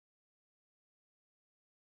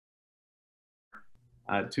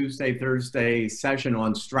Tuesday, Thursday session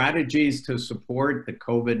on strategies to support the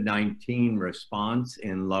COVID-19 response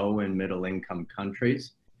in low and middle income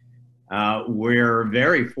countries. We're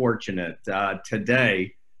very fortunate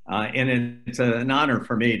today, and it's an honor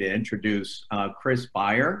for me to introduce Chris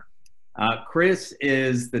Beyrer. Chris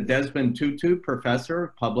is the Desmond Tutu Professor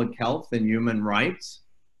of Public Health and Human Rights,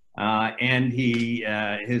 and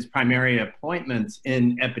his primary appointments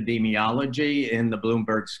in epidemiology in the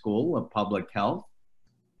Bloomberg School of Public Health.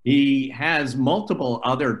 He has multiple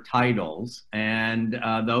other titles, and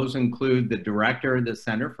those include the Director of the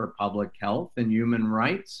Center for Public Health and Human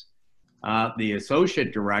Rights, the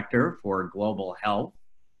Associate Director for Global Health,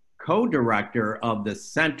 Co-Director of the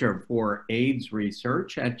Center for AIDS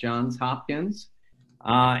Research at Johns Hopkins,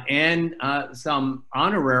 and some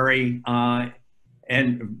honorary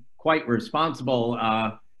and quite responsible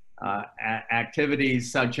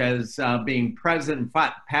activities such as being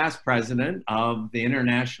past president of the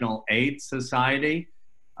International AIDS Society,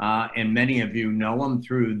 and many of you know him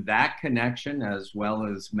through that connection, as well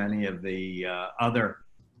as many of the other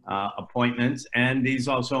appointments. And he's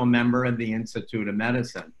also a member of the Institute of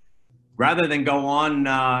Medicine. Rather than go on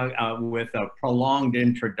with a prolonged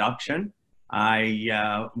introduction,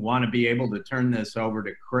 I want to be able to turn this over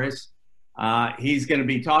to Chris. He's going to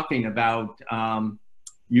be talking about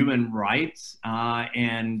human rights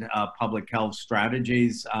and public health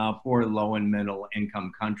strategies for low and middle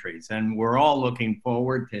income countries. And we're all looking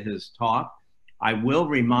forward to his talk. I will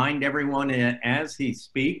remind everyone as he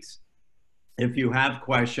speaks, if you have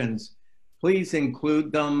questions, please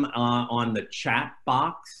include them on the chat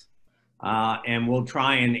box, and we'll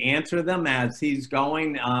try and answer them as he's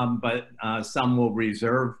going, but some will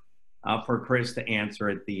reserve for Chris to answer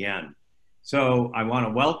at the end. So I want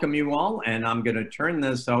to welcome you all, and I'm going to turn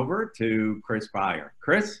this over to Chris Beyrer.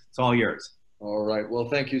 Chris, it's all yours. All right. Well,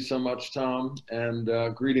 thank you so much, Tom,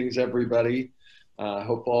 and greetings, everybody.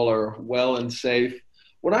 Hope all are well and safe.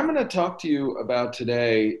 What I'm going to talk to you about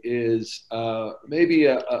today is maybe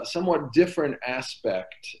a somewhat different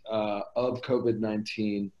aspect of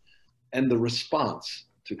COVID-19 and the response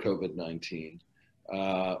to COVID-19.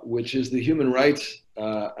 Which is the human rights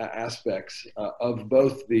aspects of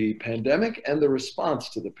both the pandemic and the response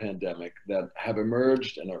to the pandemic that have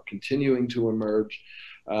emerged and are continuing to emerge,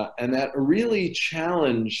 and that really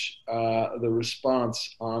challenge the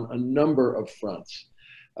response on a number of fronts.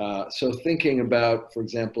 So thinking about, for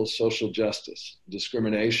example, social justice,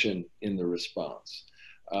 discrimination in the response,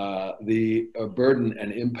 the burden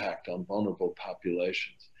and impact on vulnerable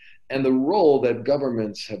populations, and the role that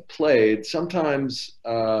governments have played, sometimes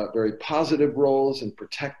very positive roles in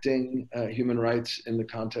protecting human rights in the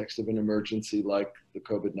context of an emergency like the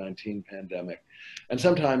COVID-19 pandemic, and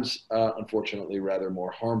sometimes, unfortunately, rather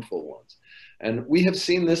more harmful ones. And we have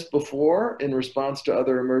seen this before in response to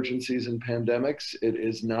other emergencies and pandemics. It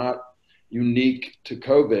is not unique to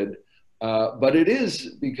COVID, but it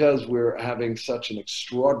is because we're having such an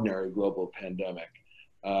extraordinary global pandemic.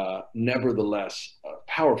 Nevertheless,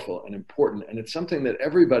 powerful and important. And it's something that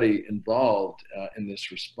everybody involved in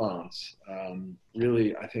this response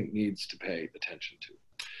really, I think, needs to pay attention to.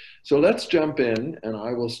 So let's jump in, and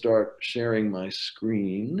I will start sharing my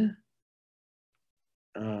screen.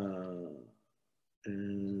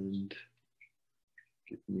 And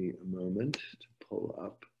give me a moment to pull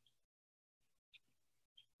up.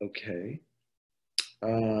 Okay.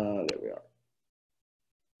 There we are.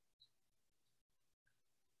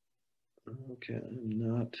 Okay, I'm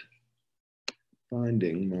not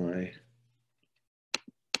finding my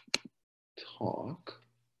talk.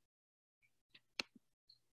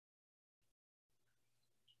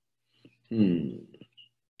 Hold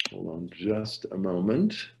on just a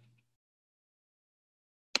moment.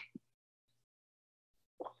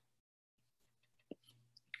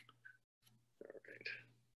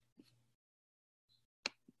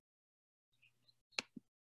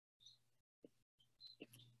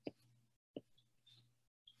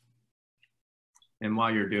 And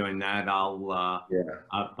while you're doing that,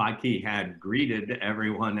 Baki had greeted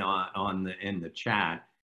everyone in the chat.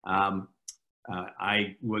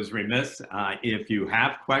 I was remiss, if you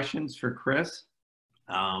have questions for Chris,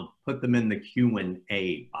 put them in the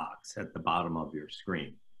Q&A box at the bottom of your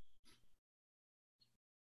screen.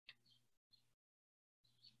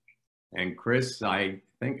 And Chris, I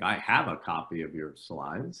think I have a copy of your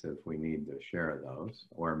slides if we need to share those,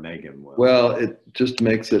 or Megan will. Well, it just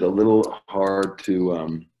makes it a little hard to, all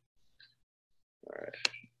right,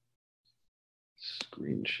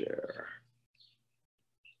 screen share.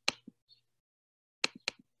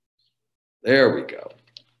 There we go.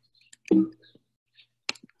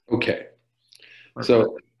 Okay.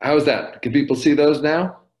 So How's that? Can people see those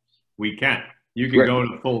now? We can. You can Great. go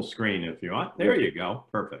to full screen if you want. There Right. you go.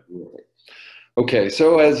 Perfect. Right. Okay,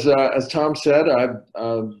 so as Tom said,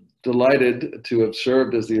 I'm delighted to have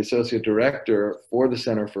served as the Associate Director for the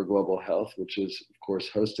Center for Global Health, which is, of course,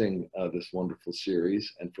 hosting this wonderful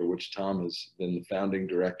series, and for which Tom has been the founding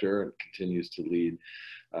director and continues to lead.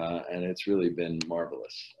 And it's really been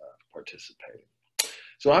marvelous participating.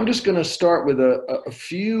 So I'm just going to start with a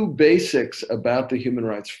few basics about the human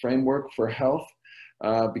rights framework for health,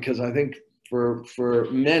 because I think for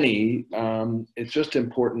many, it's just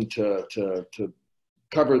important to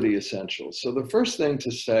cover the essentials. So the first thing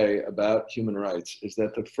to say about human rights is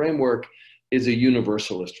that the framework is a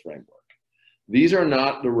universalist framework. These are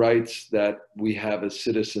not the rights that we have as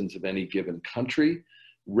citizens of any given country.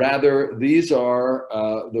 Rather, these are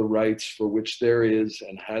the rights for which there is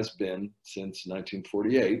and has been since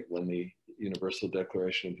 1948, when the Universal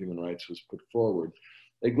Declaration of Human Rights was put forward,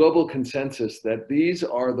 a global consensus that these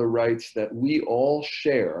are the rights that we all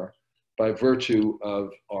share by virtue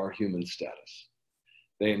of our human status.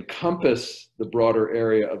 They encompass the broader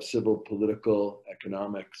area of civil, political,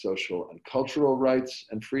 economic, social, and cultural rights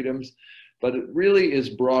and freedoms, but it really is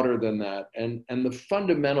broader than that. And the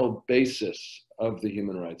fundamental basis of the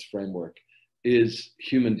human rights framework is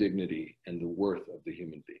human dignity and the worth of the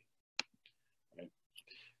human being. Right?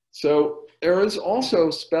 So there is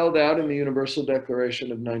also spelled out in the Universal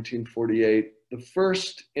Declaration of 1948, the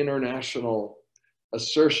first international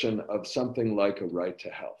assertion of something like a right to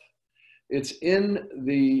health. It's in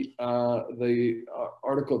the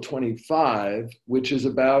Article 25, which is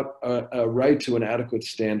about a right to an adequate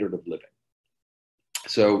standard of living.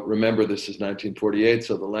 So remember, this is 1948,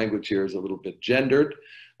 so the language here is a little bit gendered,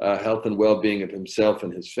 health and well-being of himself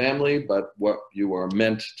and his family, but what you are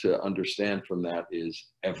meant to understand from that is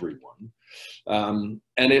everyone. And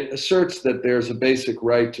it asserts that there's a basic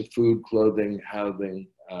right to food, clothing, housing,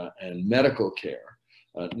 and medical care.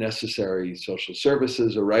 Necessary social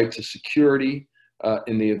services, a right to security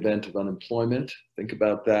in the event of unemployment. Think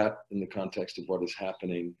about that in the context of what is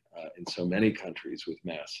happening in so many countries with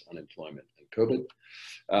mass unemployment and COVID,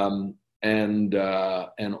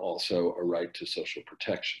 and also a right to social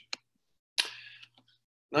protection.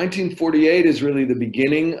 1948 is really the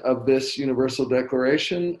beginning of this Universal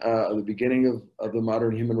Declaration, the beginning of the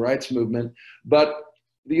modern human rights movement, but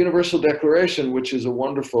the Universal Declaration, which is a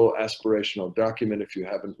wonderful aspirational document, if you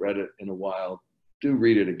haven't read it in a while, do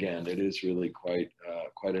read it again. It is really quite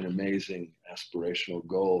an amazing aspirational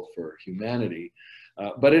goal for humanity,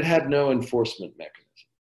 but it had no enforcement mechanism.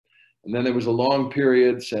 And then there was a long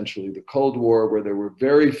period, essentially the Cold War, where there were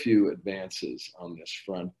very few advances on this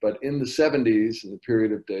front. But in the 70s, in the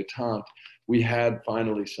period of détente, we had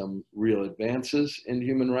finally some real advances in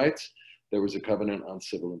human rights. There was a Covenant on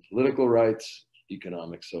Civil and Political Rights,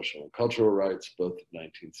 Economic, Social, and Cultural Rights, both of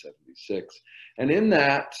 1976. And in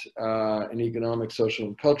that, in Economic, Social,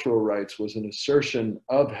 and Cultural Rights was an assertion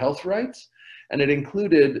of health rights, and it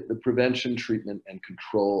included the prevention, treatment, and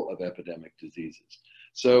control of epidemic diseases.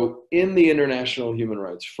 So in the international human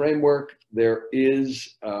rights framework, there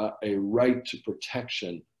is a right to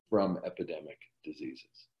protection from epidemic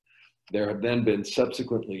diseases. There have then been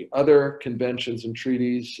subsequently other conventions and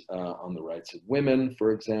treaties on the rights of women,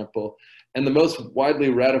 for example, and the most widely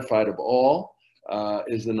ratified of all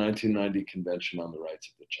is the 1990 Convention on the Rights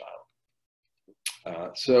of the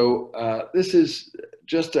Child. So this is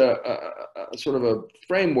just a sort of a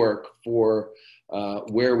framework for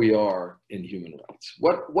where we are in human rights.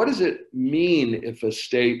 What does it mean if a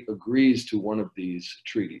state agrees to one of these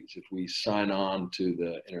treaties, if we sign on to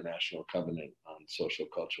the International Covenant on Social,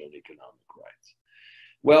 Cultural, and Economic Rights?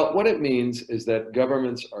 Well, what it means is that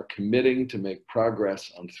governments are committing to make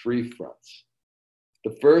progress on three fronts.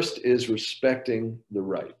 The first is respecting the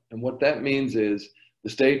right. And what that means is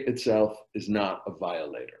the state itself is not a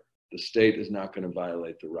violator. The state is not going to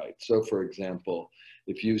violate the right. So, for example,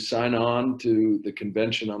 if you sign on to the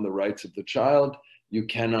Convention on the Rights of the Child, you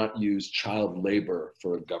cannot use child labor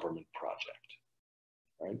for a government project,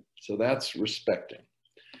 right? So that's respecting.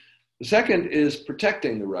 The second is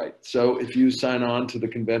protecting the right. So if you sign on to the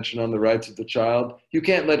Convention on the Rights of the Child, you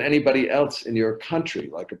can't let anybody else in your country,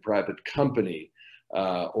 like a private company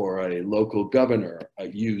or a local governor,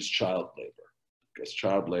 use child labor, because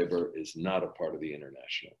child labor is not a part of the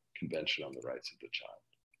International Convention on the Rights of the Child.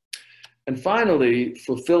 And finally,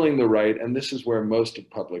 fulfilling the right, and this is where most of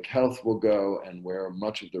public health will go and where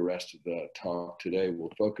much of the rest of the talk today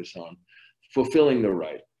will focus on, fulfilling the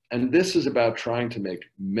right. And this is about trying to make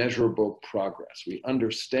measurable progress. We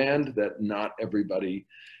understand that not everybody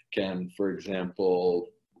can, for example,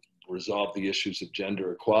 resolve the issues of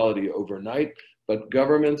gender equality overnight, but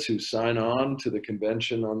governments who sign on to the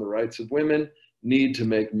Convention on the Rights of Women need to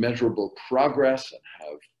make measurable progress and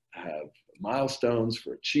have milestones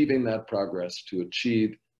for achieving that progress to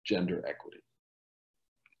achieve gender equity.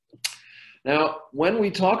 Now, when we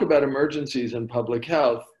talk about emergencies in public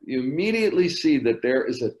health, you immediately see that there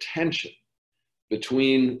is a tension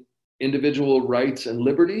between individual rights and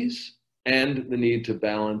liberties and the need to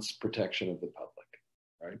balance protection of the public,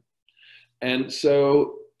 right? And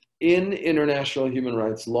so in international human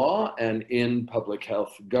rights law and in public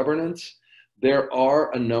health governance, there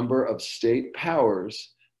are a number of state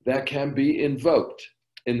powers that can be invoked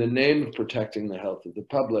in the name of protecting the health of the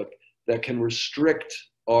public that can restrict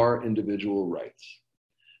our individual rights.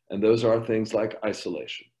 And those are things like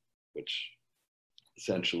isolation, which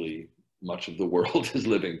essentially much of the world is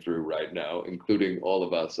living through right now, including all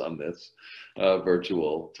of us on this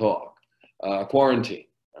virtual talk. Quarantine.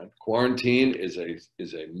 Right? Quarantine is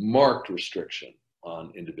a marked restriction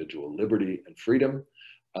on individual liberty and freedom,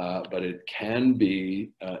 but it can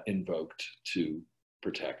be invoked to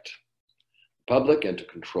protect the public and to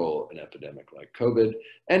control an epidemic like COVID,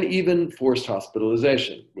 and even forced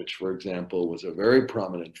hospitalization, which, for example, was a very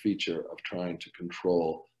prominent feature of trying to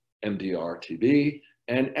control MDR-TB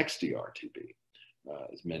and XDR-TB,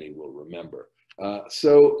 as many will remember.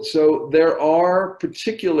 So there are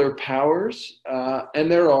particular powers and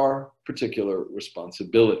there are particular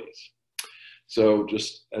responsibilities. So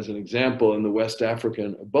just as an example, in the West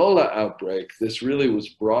African Ebola outbreak, this really was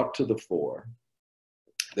brought to the fore.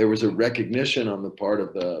 There was a recognition on the part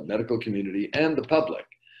of the medical community and the public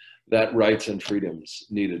that rights and freedoms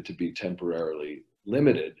needed to be temporarily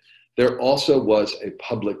limited. There also was a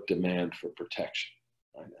public demand for protection,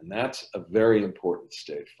 right? And that's a very important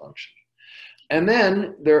state function. And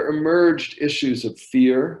then there emerged issues of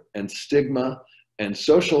fear and stigma and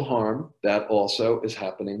social harm. That also is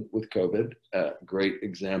happening with COVID. A great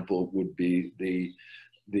example would be the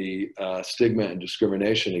stigma and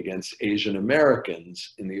discrimination against Asian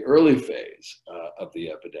Americans in the early phase of the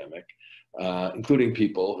epidemic, including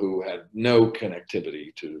people who had no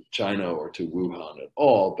connectivity to China or to Wuhan at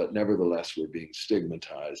all, but nevertheless were being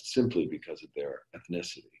stigmatized simply because of their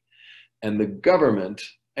ethnicity. And the government,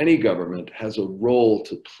 any government, has a role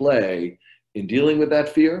to play in dealing with that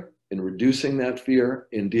fear, in reducing that fear,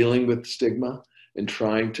 in dealing with stigma, in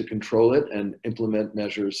trying to control it and implement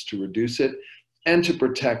measures to reduce it, and to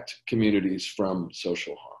protect communities from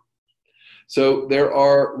social harm. So there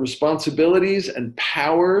are responsibilities and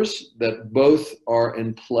powers that both are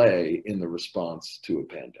in play in the response to a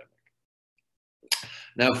pandemic.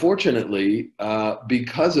 Now, fortunately,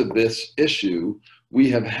 because of this issue, we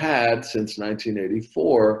have had, since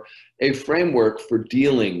 1984, a framework for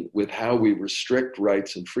dealing with how we restrict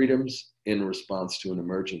rights and freedoms in response to an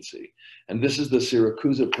emergency. And this is the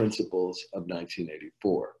Siracusa Principles of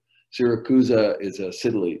 1984. Siracusa is a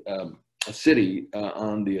city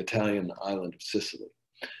on the Italian island of Sicily.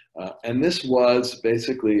 And this was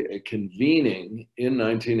basically a convening in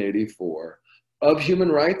 1984 of human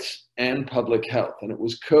rights and public health. And it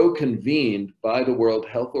was co-convened by the World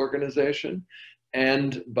Health Organization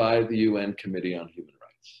and by the UN Committee on Human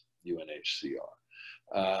Rights,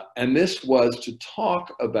 UNHCR. And this was to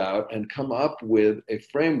talk about and come up with a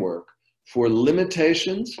framework for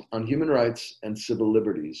limitations on human rights and civil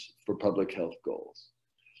liberties for public health goals.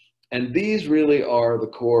 And these really are the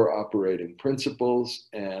core operating principles,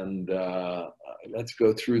 and let's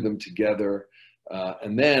go through them together.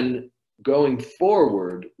 And then going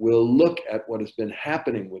forward, we'll look at what has been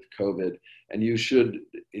happening with COVID, and you should,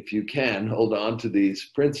 if you can, hold on to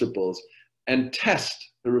these principles and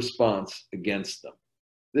test the response against them.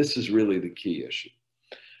 This is really the key issue.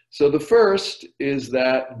 So the first is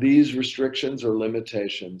that these restrictions or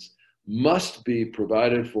limitations must be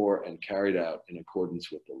provided for and carried out in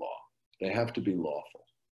accordance with the law. They have to be lawful,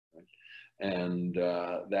 right? And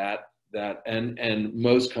and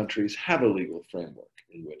most countries have a legal framework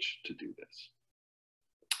in which to do this.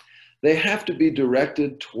 They have to be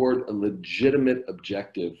directed toward a legitimate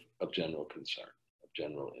objective of general concern, of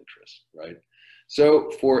general interest, right?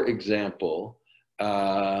 So, for example,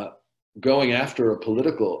 going after a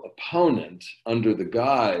political opponent under the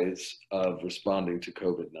guise of responding to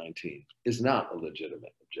COVID-19 is not a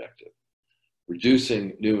legitimate objective.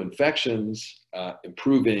 Reducing new infections,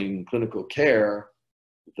 improving clinical care,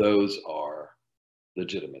 those are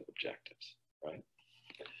legitimate objectives, right?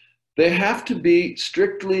 They have to be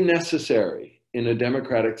strictly necessary in a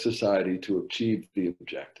democratic society to achieve the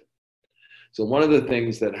objective. So one of the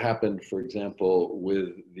things that happened, for example, with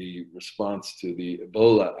the response to the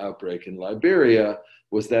Ebola outbreak in Liberia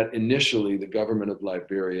was that initially the government of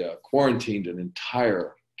Liberia quarantined an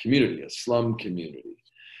entire community, a slum community.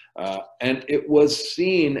 And it was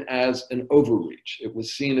seen as an overreach. It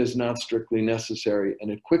was seen as not strictly necessary,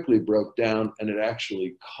 and it quickly broke down, and it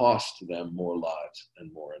actually cost them more lives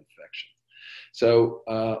and more infection.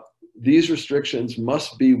 So these restrictions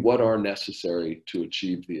must be what are necessary to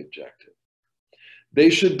achieve the objective. They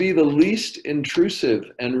should be the least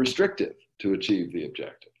intrusive and restrictive to achieve the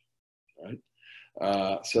objective,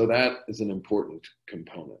 right? So that is an important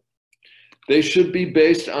component. They should be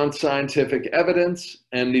based on scientific evidence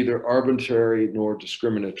and neither arbitrary nor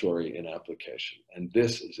discriminatory in application. And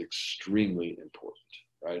this is extremely important,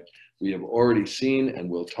 right? We have already seen, and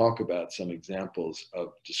we'll talk about some examples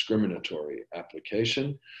of discriminatory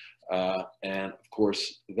application. And of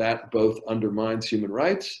course, that both undermines human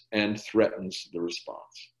rights and threatens the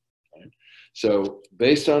response. Right? So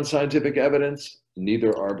based on scientific evidence,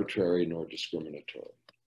 neither arbitrary nor discriminatory.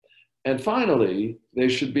 And finally, they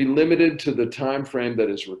should be limited to the time frame that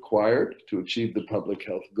is required to achieve the public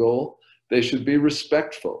health goal. They should be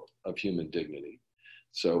respectful of human dignity,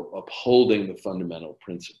 so upholding the fundamental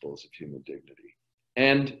principles of human dignity.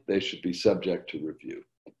 And they should be subject to review.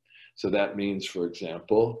 So that means, for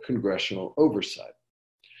example, congressional oversight.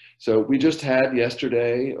 So we just had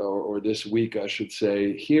yesterday, or this week, I should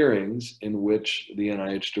say, hearings in which the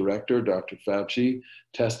NIH director, Dr. Fauci,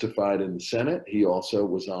 testified in the Senate. He also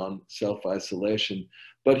was on self-isolation,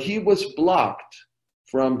 but he was blocked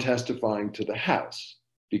from testifying to the House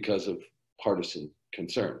because of partisan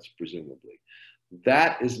concerns, presumably.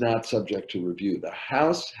 That is not subject to review. The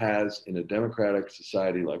House has, in a democratic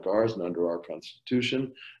society like ours and under our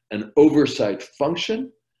Constitution, an oversight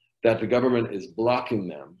function that the government is blocking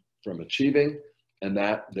them from achieving, and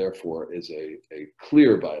that therefore is a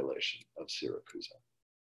clear violation of Siracusa.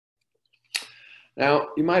 Now,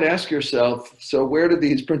 you might ask yourself, so where did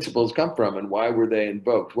these principles come from and why were they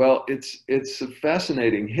invoked? Well, it's a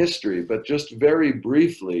fascinating history, but just very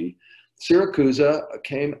briefly, Siracusa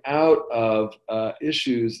came out of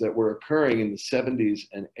issues that were occurring in the 70s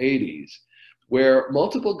and 80s, where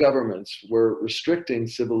multiple governments were restricting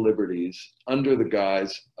civil liberties under the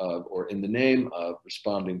guise of, or in the name of,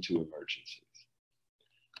 responding to emergencies.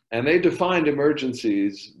 And they defined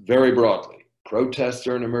emergencies very broadly. Protests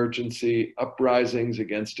are an emergency, uprisings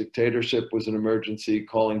against dictatorship was an emergency,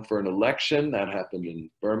 calling for an election, that happened in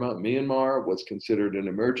Burma, Myanmar, was considered an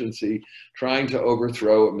emergency, trying to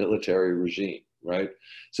overthrow a military regime, right?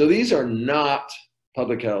 So these are not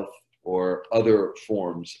public health or other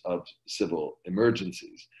forms of civil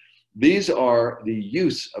emergencies. These are the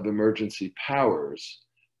use of emergency powers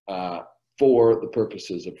for the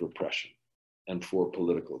purposes of repression and for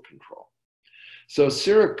political control. So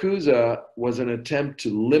Siracusa was an attempt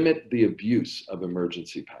to limit the abuse of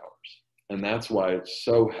emergency powers. And that's why it's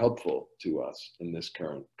so helpful to us in this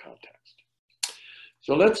current context.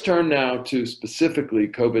 So let's turn now to specifically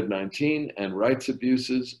COVID-19 and rights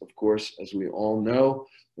abuses. Of course, as we all know,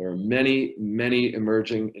 there are many, many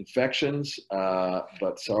emerging infections,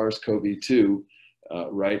 but SARS-CoV-2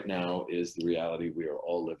 right now is the reality we are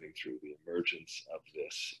all living through, the emergence of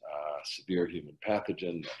this severe human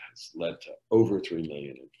pathogen that has led to over 3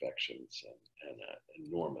 million infections and an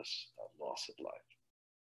enormous loss of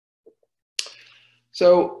life.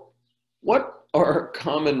 So what are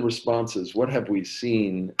common responses? What have we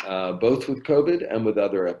seen both with COVID and with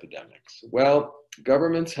other epidemics? Well,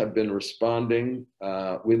 governments have been responding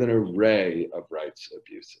with an array of rights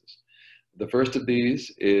abuses. The first of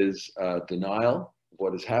these is denial of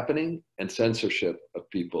what is happening and censorship of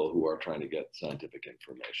people who are trying to get scientific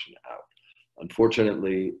information out.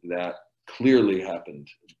 Unfortunately, that clearly happened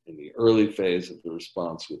in the early phase of the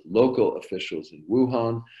response with local officials in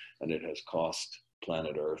Wuhan, and it has cost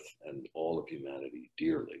planet Earth and all of humanity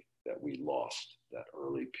dearly that we lost that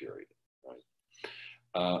early period,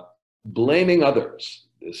 right? Blaming others.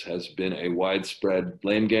 This has been a widespread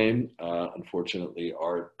blame game. Unfortunately,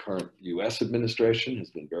 our current US administration has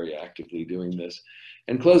been very actively doing this.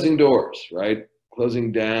 And closing doors, right?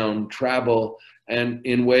 Closing down travel, and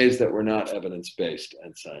in ways that were not evidence-based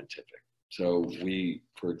and scientific. So we,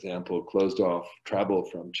 for example, closed off travel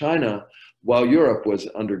from China while Europe was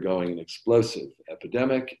undergoing an explosive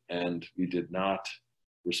epidemic, and we did not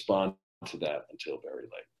respond to that until very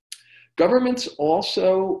late. Governments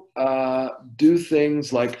also do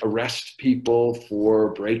things like arrest people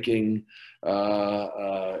for breaking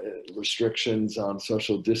restrictions on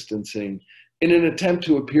social distancing in an attempt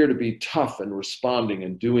to appear to be tough and responding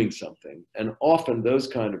and doing something. And often those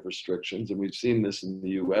kind of restrictions, and we've seen this in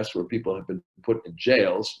the US where people have been put in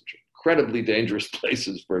jails, which are incredibly dangerous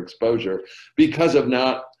places for exposure, because of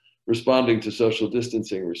not responding to social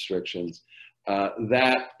distancing restrictions.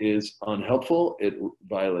 That is unhelpful. It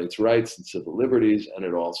violates rights and civil liberties, and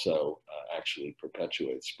it also actually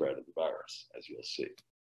perpetuates spread of the virus, as you'll see.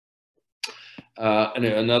 And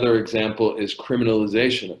another example is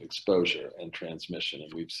criminalization of exposure and transmission.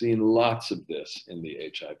 And we've seen lots of this in the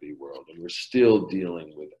HIV world, and we're still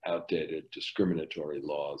dealing with outdated discriminatory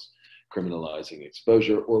laws criminalizing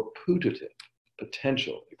exposure or putative,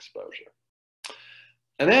 potential exposure.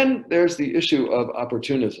 And then there's the issue of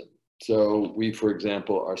opportunism. So we, for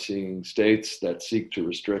example, are seeing states that seek to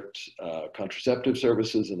restrict contraceptive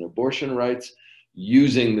services and abortion rights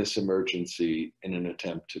using this emergency in an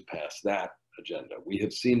attempt to pass that agenda. We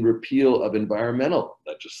have seen repeal of environmental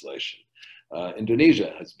legislation.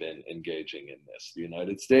 Indonesia has been engaging in this. The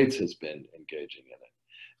United States has been engaging in it.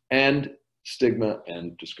 And stigma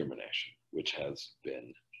and discrimination, which has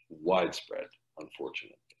been widespread,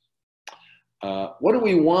 unfortunately. What do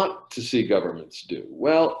we want to see governments do?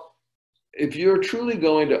 Well, if you're truly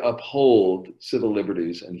going to uphold civil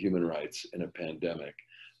liberties and human rights in a pandemic,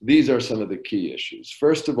 these are some of the key issues.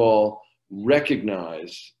 First of all,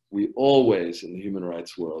 recognize we always in the human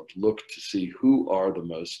rights world look to see who are the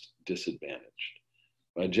most disadvantaged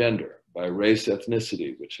by gender, by race,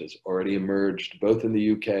 ethnicity, which has already emerged both in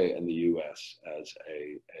the UK and the US as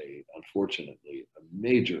unfortunately, a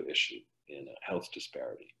major issue in a health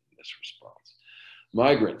disparity in this response.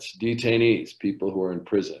 Migrants, detainees, people who are in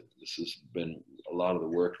prison. This has been a lot of the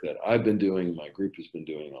work that I've been doing, my group has been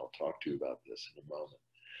doing. I'll talk to you about this in a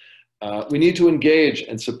moment. We need to engage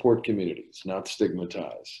and support communities, not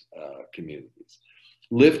stigmatize communities.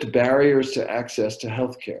 Lift barriers to access to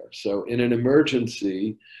healthcare. So in an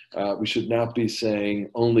emergency, we should not be saying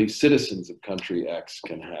only citizens of country X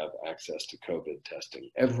can have access to COVID testing.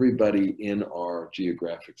 Everybody in our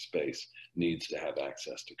geographic space needs to have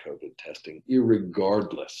access to COVID testing,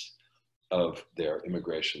 irregardless of their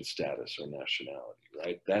immigration status or nationality,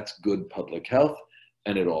 right? That's good public health,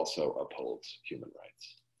 and it also upholds human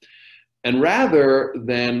rights. And rather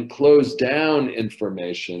than close down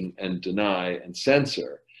information and deny and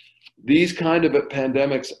censor, these kind of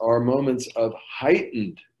pandemics are moments of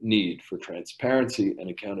heightened need for transparency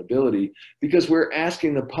and accountability because we're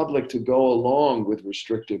asking the public to go along with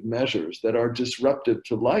restrictive measures that are disruptive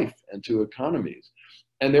to life and to economies.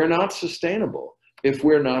 And they're not sustainable if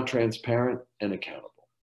we're not transparent and accountable.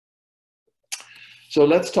 So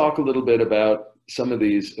let's talk a little bit about some of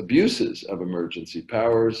these abuses of emergency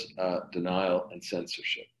powers, denial, and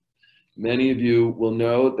censorship. Many of you will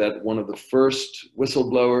know that one of the first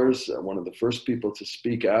whistleblowers, one of the first people to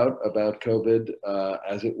speak out about COVID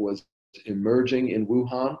as it was emerging in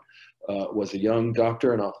Wuhan, was a young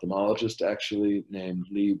doctor, an ophthalmologist actually, named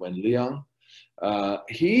Li Wenliang.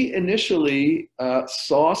 He initially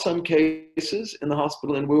saw some cases in the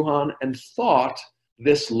hospital in Wuhan and thought,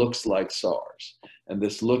 this looks like SARS. And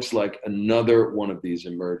this looks like another one of these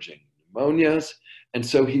emerging pneumonias. And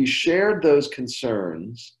so he shared those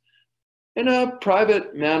concerns in a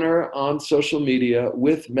private manner on social media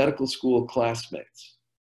with medical school classmates.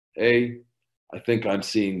 Hey, I think I'm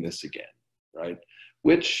seeing this again, right?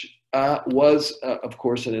 Which was, of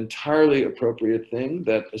course, an entirely appropriate thing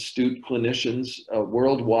that astute clinicians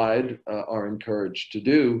worldwide are encouraged to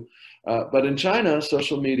do. But in China,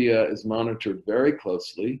 social media is monitored very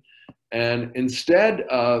closely. And instead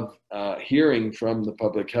of hearing from the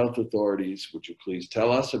public health authorities, would you please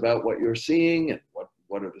tell us about what you're seeing and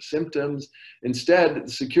what are the symptoms? Instead,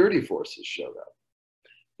 the security forces showed up.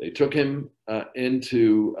 They took him not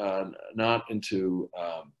into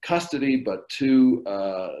custody, but to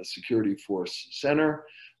a security force center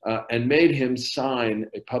and made him sign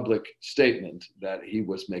a public statement that he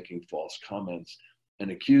was making false comments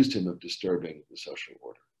and accused him of disturbing the social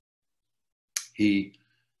order. He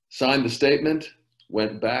signed the statement,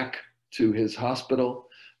 went back to his hospital,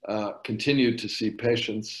 continued to see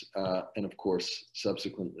patients, and of course,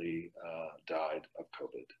 subsequently died of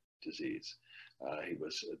COVID disease. He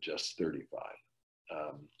was just 35.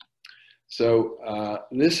 So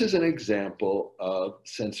this is an example of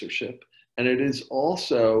censorship, and it is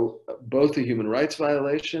also both a human rights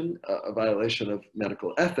violation, a violation of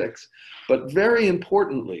medical ethics, but very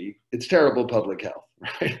importantly, it's terrible public health,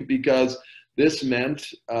 right? Because this meant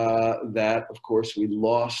that, of course, we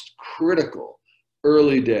lost critical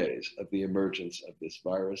early days of the emergence of this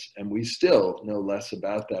virus, and we still know less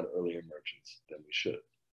about that early emergence than we should.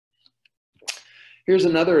 Here's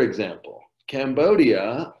another example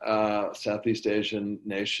Cambodia, Southeast Asian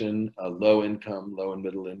nation, a low and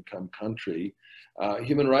middle income country,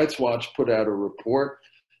 Human Rights Watch put out a report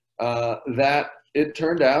that it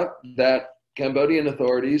turned out that Cambodian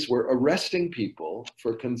authorities were arresting people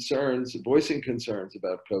for voicing concerns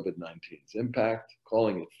about COVID-19's impact,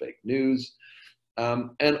 calling it fake news,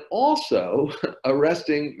 and also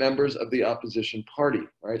arresting members of the opposition party,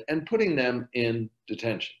 right, and putting them in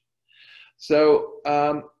detention. So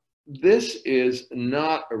this is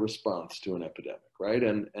not a response to an epidemic, right?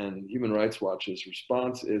 And Human Rights Watch's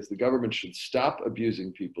response is the government should stop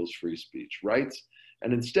abusing people's free speech rights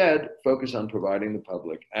and instead focus on providing the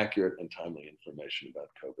public accurate and timely information about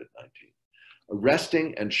COVID-19.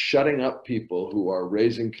 Arresting and shutting up people who are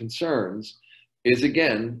raising concerns is,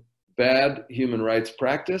 again, bad human rights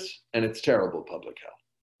practice, and it's terrible public health.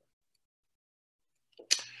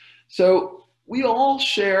 So we all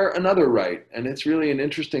share another right, and it's really an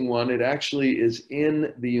interesting one. It actually is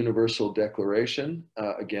in the Universal Declaration,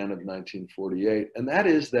 again, of 1948, and that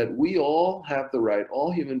is that we all have the right,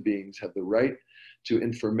 all human beings have the right to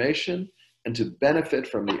information and to benefit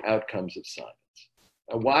from the outcomes of science.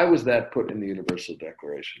 Now, why was that put in the Universal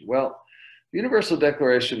Declaration? Well, the Universal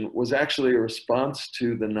Declaration was actually a response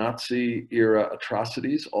to the Nazi-era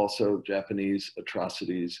atrocities, also Japanese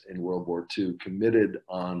atrocities in World War II committed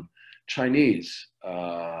on Chinese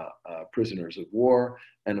prisoners of war,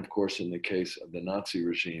 and of course, in the case of the Nazi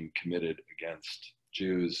regime, committed against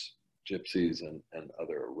Jews, Gypsies, and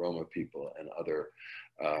other Roma people and other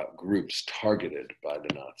groups targeted by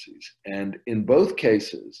the Nazis. And in both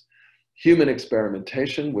cases, human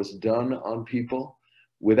experimentation was done on people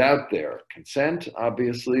without their consent,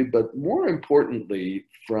 obviously, but more importantly,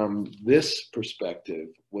 from this perspective,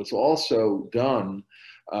 was also done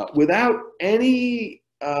without any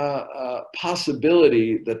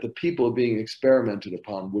possibility that the people being experimented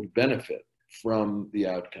upon would benefit from the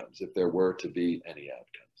outcomes, if there were to be any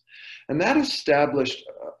outcomes. And that established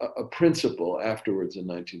a principle afterwards in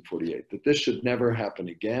 1948, that this should never happen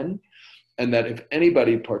again, and that if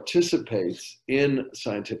anybody participates in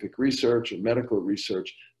scientific research or medical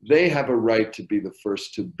research, they have a right to be the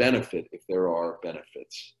first to benefit if there are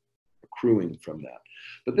benefits accruing from that.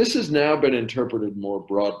 But this has now been interpreted more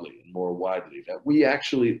broadly and more widely, that we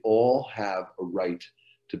actually all have a right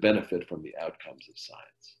to benefit from the outcomes of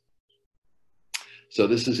science. So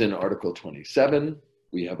this is in Article 27.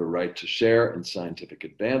 We have a right to share in scientific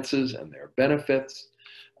advances and their benefits.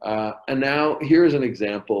 And now here's an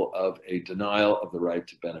example of a denial of the right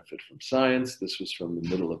to benefit from science. This was from the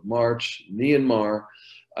middle of March. Myanmar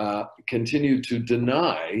continued to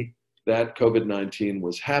deny that COVID-19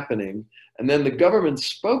 was happening. And then the government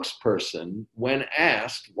spokesperson, when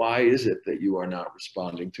asked, why is it that you are not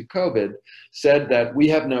responding to COVID, said that we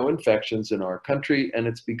have no infections in our country and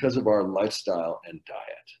it's because of our lifestyle and diet.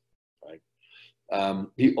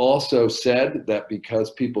 He also said that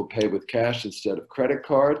because people pay with cash instead of credit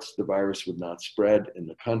cards, the virus would not spread in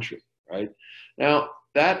the country, right? Now,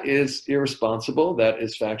 that is irresponsible. That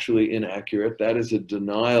is factually inaccurate. That is a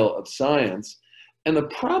denial of science. And the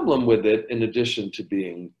problem with it, in addition to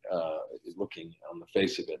being, looking on the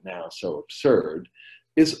face of it now, so absurd,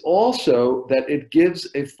 is also that it gives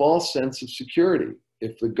a false sense of security.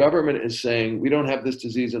 If the government is saying, we don't have this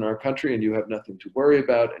disease in our country and you have nothing to worry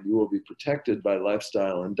about and you will be protected by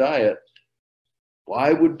lifestyle and diet,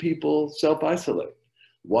 why would people self-isolate?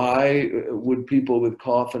 Why would people with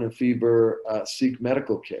cough and a fever seek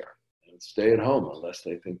medical care and stay at home unless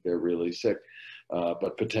they think they're really sick,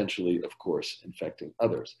 but potentially, of course, infecting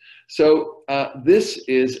others? So this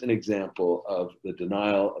is an example of the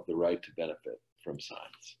denial of the right to benefit from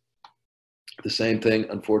science. The same thing,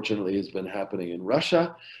 unfortunately, has been happening in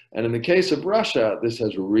Russia. And in the case of Russia, this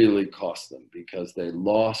has really cost them because they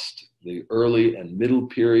lost the early and middle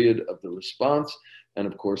period of the response. And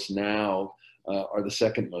of course, now are the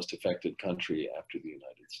second most affected country after the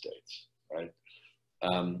United States, right?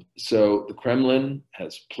 So the Kremlin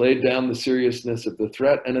has played down the seriousness of the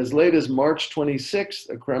threat. And as late as March 26th,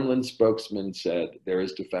 a Kremlin spokesman said there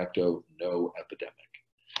is de facto no epidemic.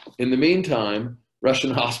 In the meantime,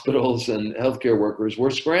 Russian hospitals and healthcare workers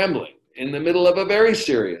were scrambling in the middle of a very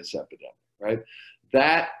serious epidemic, right?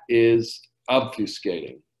 That is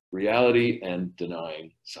obfuscating reality and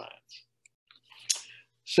denying science.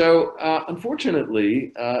 So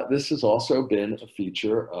unfortunately, this has also been a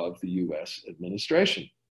feature of the US administration.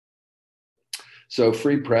 So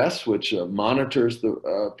Free Press, which monitors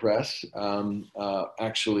the press,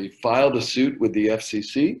 actually filed a suit with the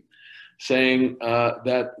FCC saying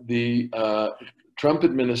that the Trump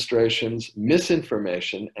administration's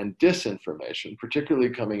misinformation and disinformation,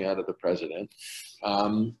 particularly coming out of the president,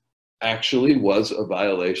 actually was a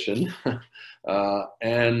violation,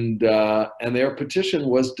 and their petition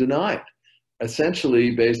was denied,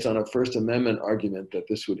 essentially based on a First Amendment argument that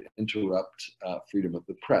this would interrupt freedom of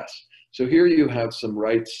the press. So here you have some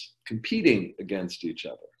rights competing against each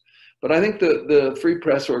other. But I think the Free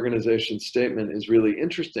Press Organization's statement is really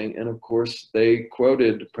interesting. And of course, they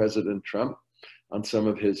quoted President Trump on some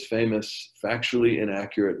of his famous factually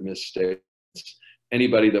inaccurate misstatements.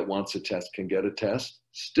 Anybody that wants a test can get a test.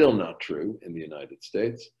 Still not true in the United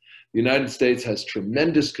States. The United States has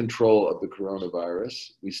tremendous control of the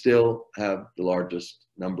coronavirus. We still have the largest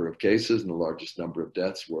number of cases and the largest number of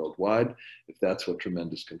deaths worldwide. If that's what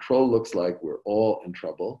tremendous control looks like, we're all in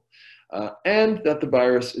trouble. And that the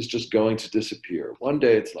virus is just going to disappear. One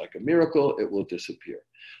day it's like a miracle, it will disappear.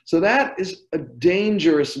 So that is a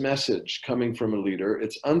dangerous message coming from a leader.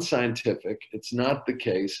 It's unscientific, it's not the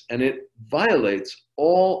case, and it violates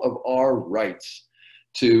all of our rights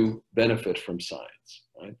to benefit from science,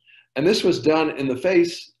 right? And this was done in the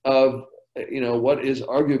face of, what is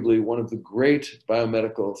arguably one of the great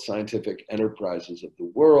biomedical scientific enterprises of the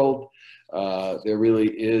world. There really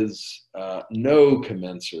is no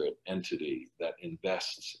commensurate entity that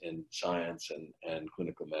invests in science and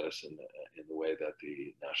clinical medicine in the way that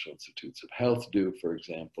the National Institutes of Health do, for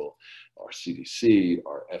example, our CDC,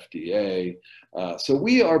 our FDA. So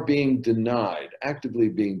we are being denied, actively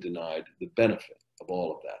being denied, the benefit of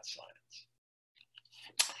all of that science.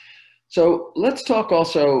 So let's talk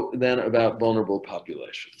also then about vulnerable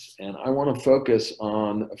populations. And I want to focus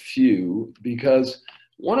on a few, because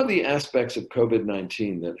one of the aspects of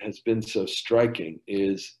COVID-19 that has been so striking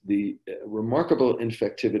is the remarkable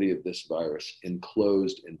infectivity of this virus in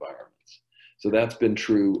closed environments. So that's been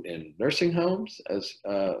true in nursing homes, as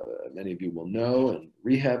many of you will know, and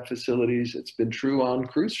rehab facilities. It's been true on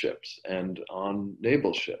cruise ships and on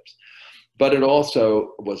naval ships. But it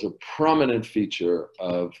also was a prominent feature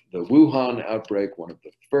of the Wuhan outbreak. One of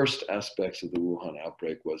the first aspects of the Wuhan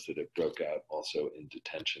outbreak was that it broke out also in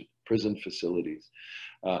detention prison facilities.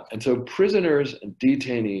 And so prisoners and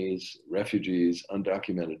detainees, refugees,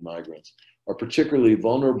 undocumented migrants are particularly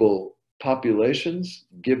vulnerable populations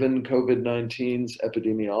given COVID-19's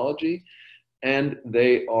epidemiology, and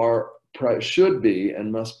they should be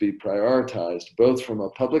and must be prioritized both from a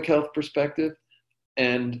public health perspective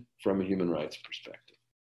and from a human rights perspective.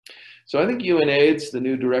 So I think UNAIDS, the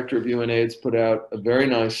new director of UNAIDS, put out a very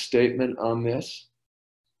nice statement on this.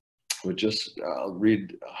 I'll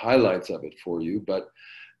read highlights of it for you. But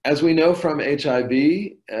as we know from HIV,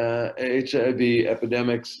 HIV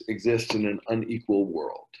epidemics exist in an unequal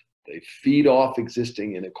world. They feed off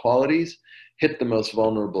existing inequalities, hit the most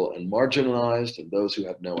vulnerable and marginalized, and those who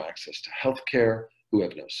have no access to health care, who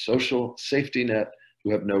have no social safety net,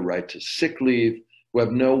 who have no right to sick leave, who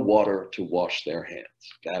have no water to wash their hands.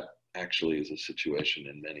 That actually is a situation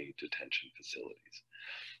in many detention facilities.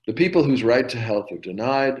 The people whose right to health are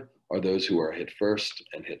denied are those who are hit first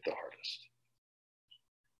and hit the hardest.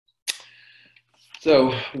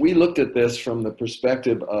 So we looked at this from the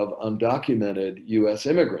perspective of undocumented US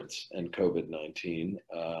immigrants and COVID-19,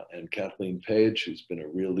 and Kathleen Page, who's been a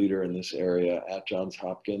real leader in this area at Johns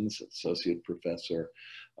Hopkins, associate professor,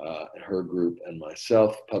 her group and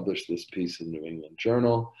myself published this piece in New England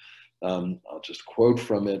Journal. I'll just quote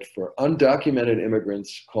from it. For undocumented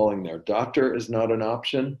immigrants, calling their doctor is not an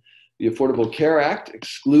option. The Affordable Care Act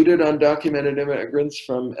excluded undocumented immigrants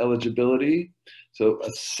from eligibility. So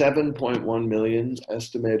 7.1 million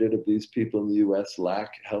estimated of these people in the US lack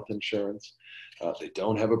health insurance. They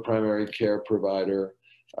don't have a primary care provider.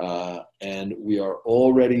 And we are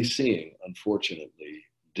already seeing, unfortunately,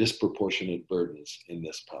 disproportionate burdens in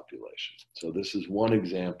this population. So this is one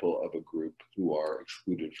example of a group who are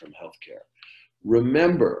excluded from healthcare.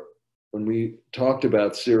 Remember, when we talked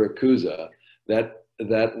about Siracusa,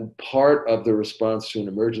 that part of the response to an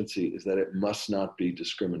emergency is that it must not be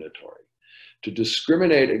discriminatory. To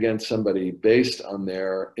discriminate against somebody based on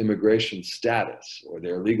their immigration status or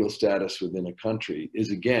their legal status within a country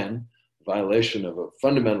is, again, a violation of a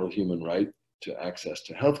fundamental human right to access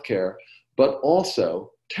to healthcare, but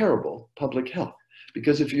also terrible public health.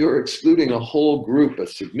 Because if you're excluding a whole group, a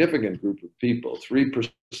significant group of people,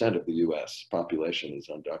 3% of the US population is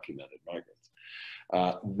undocumented migrants,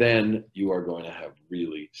 then you are going to have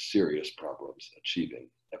really serious problems achieving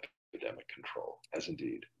epidemic control, as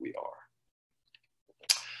indeed we are.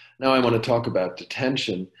 Now I want to talk about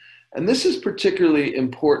detention. And this is particularly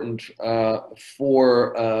important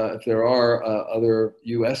for if there are other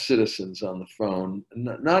US citizens on the phone.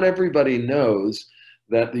 Not everybody knows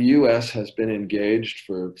that the US has been engaged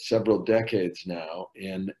for several decades now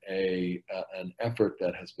in an effort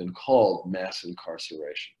that has been called mass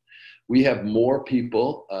incarceration. We have more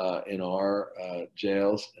people in our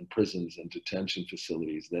jails and prisons and detention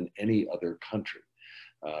facilities than any other country.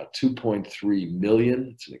 2.3 million,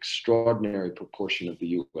 it's an extraordinary proportion of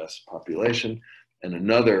the US population, and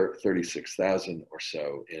another 36,000 or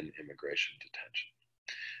so in immigration detention.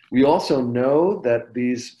 We also know that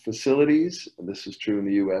these facilities, and this is true in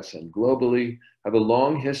the US and globally, have a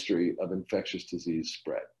long history of infectious disease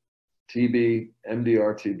spread. TB,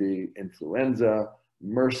 MDR-TB, influenza,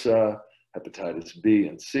 MRSA, hepatitis B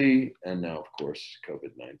and C, and now, of course,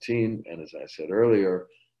 COVID-19. And as I said earlier,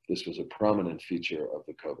 this was a prominent feature of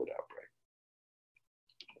the COVID outbreak.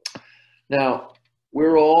 Now,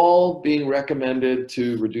 we're all being recommended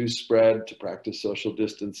to reduce spread, to practice social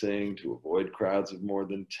distancing, to avoid crowds of more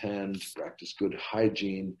than 10, to practice good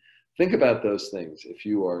hygiene. Think about those things if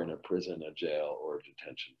you are in a prison, a jail, or a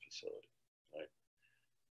detention facility. Right?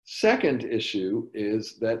 Second issue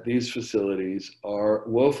is that these facilities are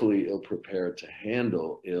woefully ill-prepared to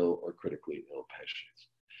handle ill or critically ill patients.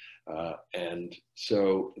 And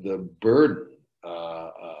so the burden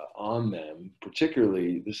on them,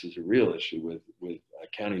 particularly, this is a real issue with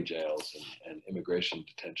county jails and immigration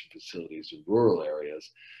detention facilities in rural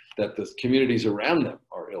areas, that the communities around them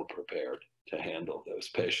are ill-prepared to handle those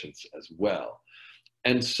patients as well.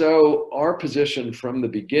 And so our position from the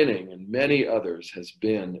beginning, and many others, has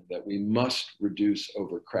been that we must reduce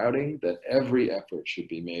overcrowding, that every effort should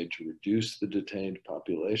be made to reduce the detained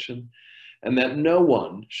population, and that no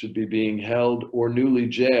one should be being held or newly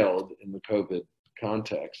jailed in the COVID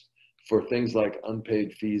context for things like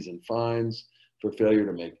unpaid fees and fines, for failure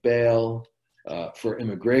to make bail, for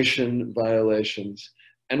immigration violations.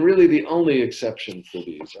 And really the only exception for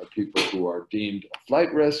these are people who are deemed a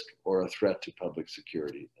flight risk or a threat to public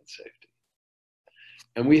security and safety.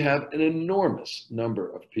 And we have an enormous number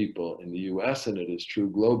of people in the US, and it is true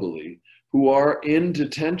globally, who are in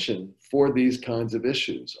detention for these kinds of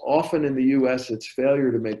issues. Often in the US, it's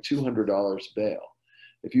failure to make $200 bail.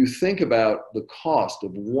 If you think about the cost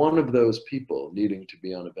of one of those people needing to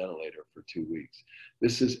be on a ventilator for 2 weeks,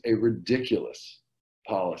 this is a ridiculous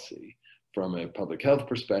policy from a public health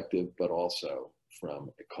perspective, but also from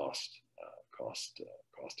a costing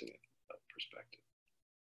perspective.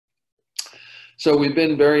 So we've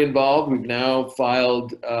been very involved. We've now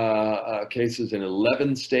filed cases in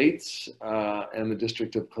 11 states and the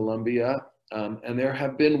District of Columbia. And there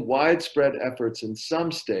have been widespread efforts in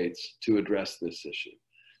some states to address this issue.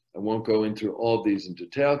 I won't go into all of these in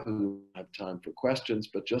detail because we don't have time for questions,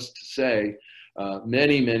 but just to say,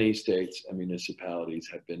 many states and municipalities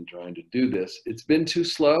have been trying to do this. It's been too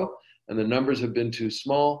slow and the numbers have been too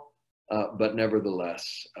small, but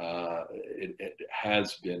nevertheless, it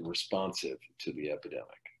has been responsive to the epidemic.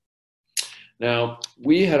 Now,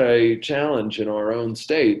 we had a challenge in our own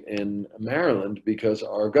state in Maryland because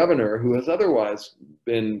our governor, who has otherwise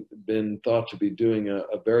been thought to be doing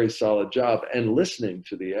a very solid job and listening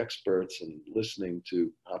to the experts and listening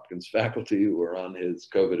to Hopkins faculty who are on his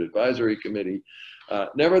COVID advisory committee,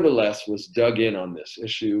 nevertheless was dug in on this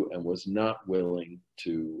issue and was not willing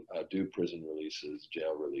to do prison releases,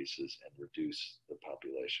 jail releases, and reduce the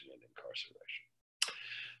population in incarceration.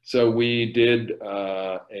 So we did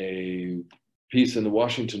a piece in the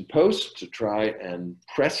Washington Post to try and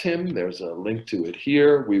press him. There's a link to it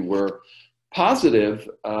here. We were positive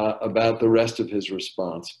about the rest of his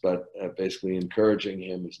response, but basically encouraging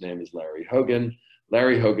him. His name is Larry Hogan.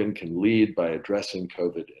 Larry Hogan can lead by addressing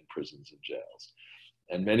COVID in prisons and jails.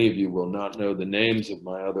 And many of you will not know the names of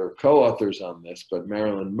my other co-authors on this, but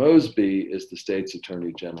Marilyn Mosby is the state's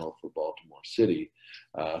Attorney General for Baltimore City.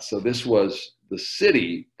 So this was the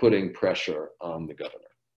city putting pressure on the governor.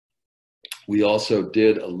 We also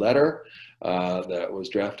did a letter that was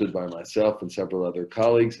drafted by myself and several other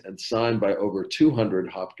colleagues and signed by over 200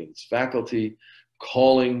 Hopkins faculty,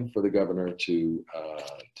 calling for the governor to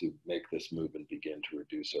make this move and begin to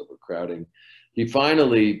reduce overcrowding. He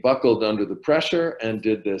finally buckled under the pressure and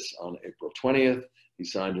did this on April 20th. He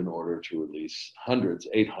signed an order to release hundreds,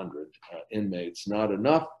 800 inmates. Not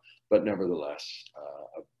enough, but nevertheless,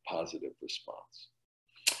 a positive response.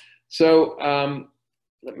 So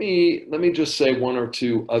let me just say one or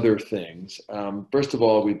two other things. First of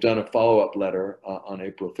all, we've done a follow-up letter on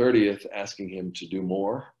April 30th asking him to do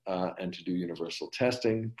more and to do universal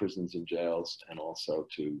testing, prisons and jails, and also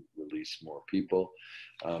to release more people.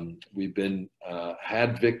 We've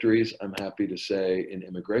had victories, I'm happy to say, in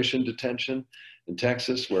immigration detention in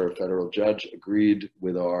Texas, where a federal judge agreed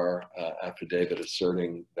with our affidavit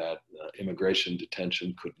asserting that immigration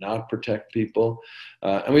detention could not protect people.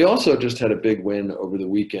 And we also just had a big win over the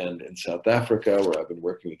weekend in South Africa, where I've been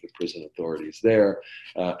working with the prison authorities there,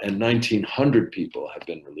 and 1,900 people have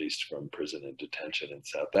been released from prison and detention in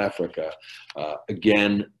South Africa,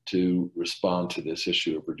 again, to respond to this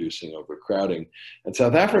issue of reducing overcrowding. And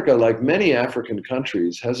South Africa, like many African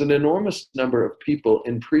countries, has an enormous number of people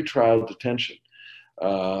in pretrial detention,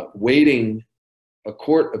 waiting a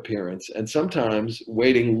court appearance, and sometimes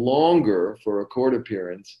waiting longer for a court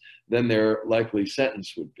appearance than their likely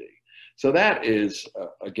sentence would be. So that is,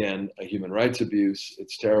 again, a human rights abuse.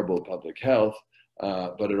 It's terrible public health,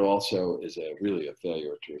 but it also is really a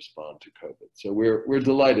failure to respond to COVID. So we're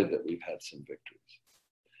delighted that we've had some victories.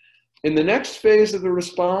 In the next phase of the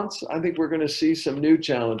response, I think we're going to see some new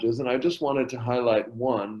challenges, and I just wanted to highlight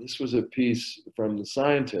one. This was a piece from The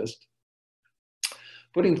Scientist,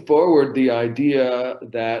 putting forward the idea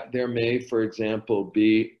that there may, for example,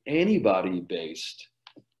 be antibody-based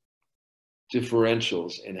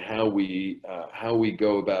differentials in how we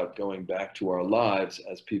go about going back to our lives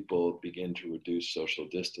as people begin to reduce social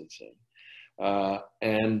distancing.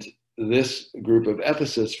 And this group of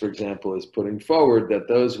ethicists, for example, is putting forward that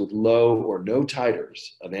those with low or no titers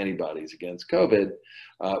of antibodies against COVID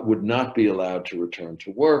would not be allowed to return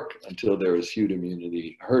to work until there is herd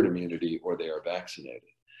immunity, or they are vaccinated.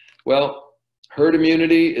 Well, herd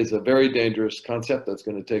immunity is a very dangerous concept that's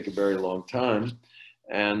going to take a very long time.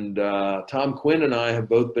 And Tom Quinn and I have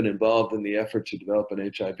both been involved in the effort to develop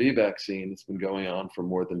an HIV vaccine. It's been going on for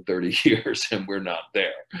more than 30 years, and we're not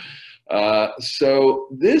there. So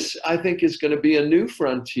this, I think, is going to be a new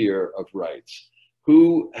frontier of rights.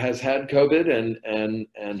 Who has had COVID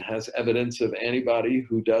and has evidence of antibody,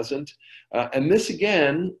 who doesn't? And this,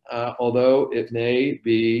 again, although it may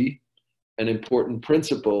be an important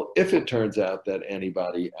principle, if it turns out that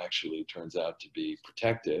antibody actually turns out to be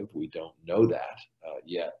protective, we don't know that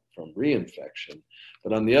yet from reinfection.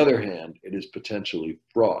 But on the other hand, it is potentially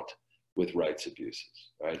fraught with rights abuses,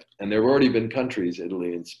 right? And there have already been countries,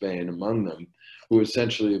 Italy and Spain among them, who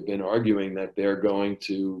essentially have been arguing that they're going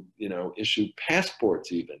to, issue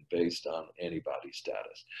passports even based on antibody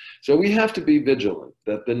status. So we have to be vigilant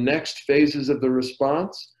that the next phases of the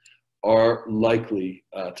response are likely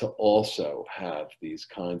to also have these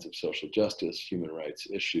kinds of social justice, human rights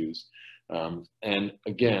issues. And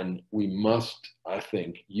again, we must, I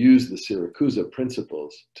think, use the Syracuse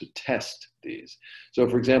principles to test these. So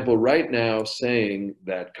for example, right now saying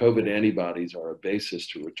that COVID antibodies are a basis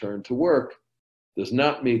to return to work does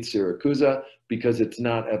not meet Syracuse because it's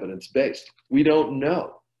not evidence-based. We don't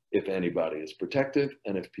know if antibody is protective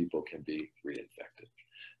and if people can be reinfected.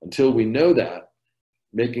 Until we know that,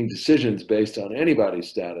 making decisions based on antibody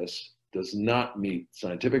status does not meet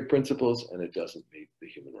scientific principles, and it doesn't meet the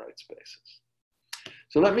human rights basis.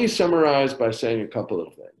 So let me summarize by saying a couple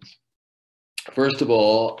of things. First of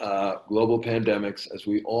all, global pandemics, as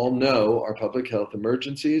we all know, are public health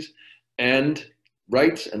emergencies, and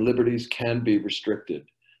rights and liberties can be restricted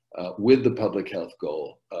with the public health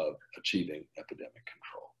goal of achieving epidemic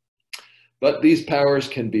control. But these powers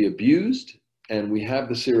can be abused, and we have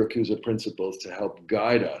the Syracuse principles to help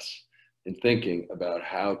guide us in thinking about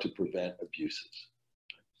how to prevent abuses.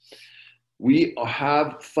 We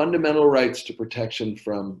have fundamental rights to protection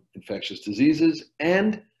from infectious diseases,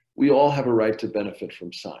 and we all have a right to benefit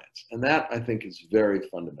from science. And that, I think, is very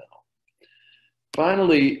fundamental.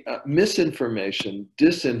 Finally, misinformation,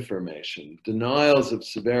 disinformation, denials of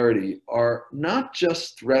severity are not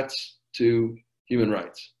just threats to human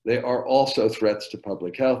rights. They are also threats to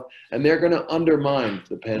public health, and they're going to undermine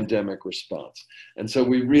the pandemic response. And so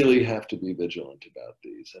we really have to be vigilant about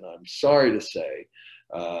these. And I'm sorry to say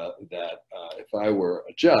that if I were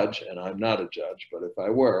a judge, and I'm not a judge, but if I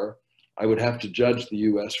were, I would have to judge the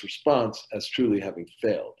US response as truly having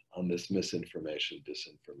failed on this misinformation,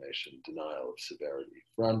 disinformation, denial of severity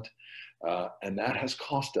front. And that has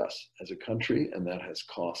cost us as a country, and that has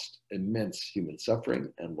cost immense human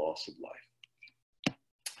suffering and loss of life.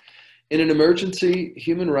 In an emergency,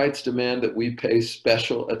 human rights demand that we pay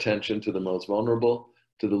special attention to the most vulnerable,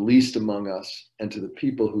 to the least among us, and to the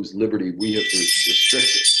people whose liberty we have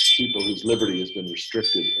restricted, people whose liberty has been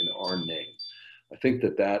restricted in our name. I think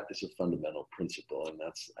that that is a fundamental principle, and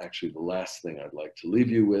that's actually the last thing I'd like to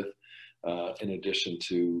leave you with. in addition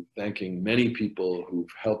to thanking many people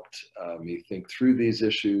who've helped me think through these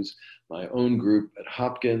issues, my own group at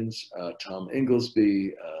Hopkins, Tom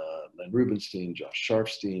Inglesby, Len Rubenstein, Josh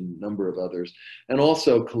Sharfstein, a number of others, and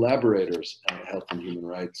also collaborators at Health and Human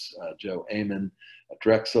Rights, Joe Amen at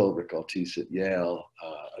Drexel, Rick Altice at Yale,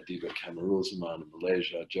 Adiba Kamarulzaman in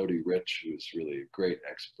Malaysia, Jody Rich, who's really a great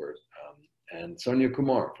expert, and Sonia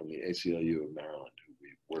Kumar from the ACLU of Maryland, who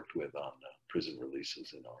we've worked with on prison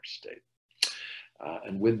releases in our state.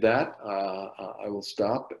 And with that, I will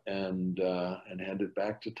stop and hand it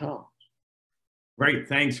back to Tom. Great,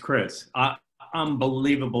 thanks, Chris.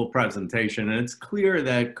 Unbelievable presentation. And it's clear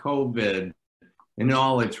that COVID, in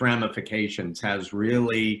all its ramifications, has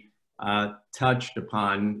really touched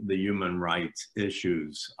upon the human rights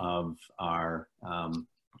issues of our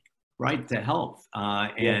right to health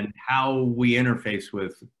and how we interface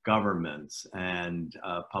with governments and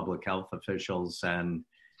public health officials and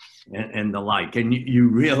the like. And you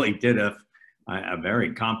really did a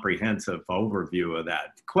very comprehensive overview of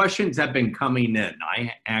that. Questions have been coming in.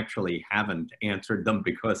 I actually haven't answered them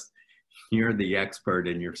because you're the expert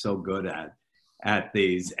and you're so good at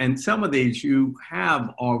these. And some of these you have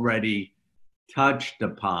already touched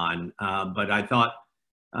upon, but I thought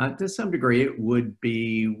to some degree it would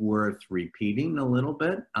be worth repeating a little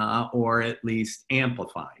bit or at least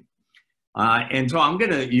amplifying. And so I'm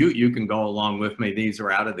gonna, you can go along with me. These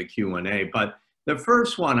are out of the Q&A, but the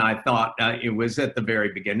first one I thought, it was at the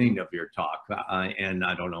very beginning of your talk, and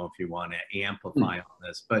I don't know if you want to amplify on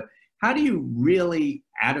this, but how do you really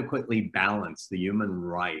adequately balance the human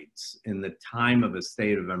rights in the time of a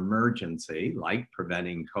state of emergency, like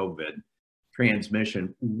preventing COVID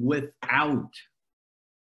transmission, without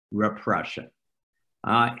repression?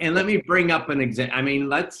 And let me bring up an example. I mean,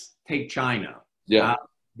 let's take China. Yeah.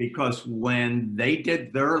 Because when they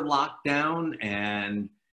did their lockdown and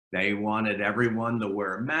they wanted everyone to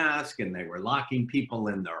wear a mask and they were locking people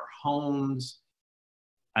in their homes,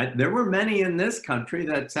 there were many in this country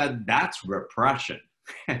that said that's repression.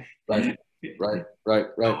 Right.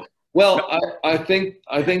 Well, I think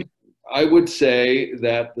I would say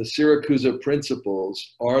that the Syracuse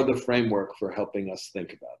principles are the framework for helping us think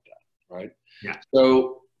about that, right? Yeah.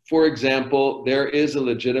 So, for example, there is a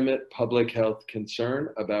legitimate public health concern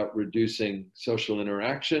about reducing social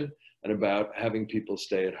interaction and about having people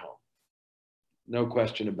stay at home. No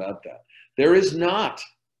question about that. There is not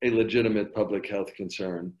a legitimate public health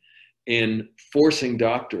concern in forcing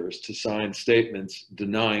doctors to sign statements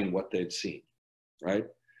denying what they've seen, right?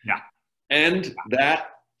 Yeah. And that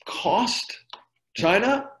cost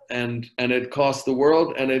China and it cost the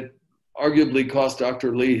world, and it arguably cost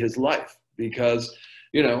Dr. Lee his life because,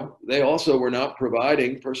 you know, they also were not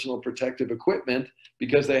providing personal protective equipment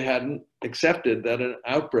because they hadn't accepted that an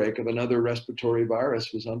outbreak of another respiratory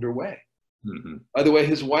virus was underway. Mm-hmm. By the way,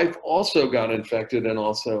 his wife also got infected and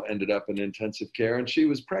also ended up in intensive care, and she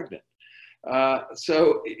was pregnant.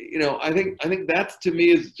 So, you know, I think that to me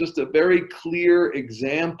is just a very clear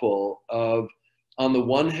example of, on the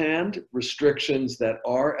one hand, restrictions that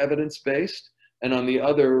are evidence-based, and on the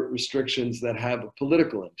other, restrictions that have a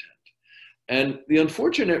political intent. And the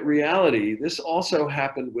unfortunate reality, this also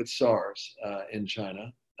happened with SARS in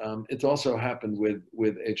China. It's also happened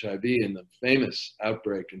with HIV in the famous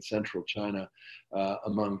outbreak in central China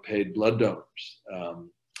among paid blood donors,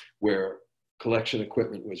 where collection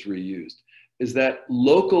equipment was reused, is that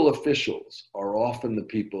local officials are often the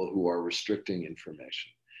people who are restricting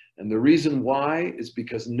information. And the reason why is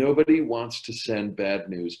because nobody wants to send bad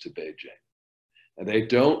news to Beijing. And they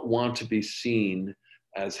don't want to be seen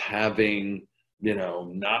as having, you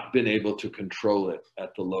know, not been able to control it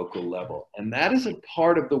at the local level. And that is a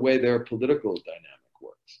part of the way their political dynamic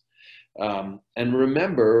works. And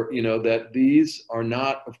remember, you know, that these are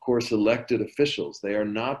not, of course, elected officials. They are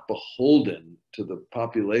not beholden to the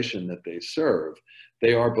population that they serve.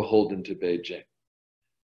 They are beholden to Beijing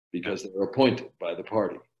because they're appointed by the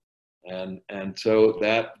party. And so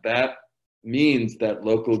that means that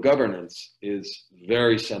local governance is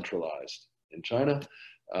very centralized in China.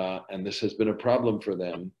 And this has been a problem for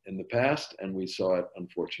them in the past, and we saw it,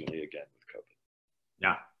 unfortunately, again with COVID.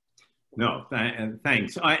 Yeah. No,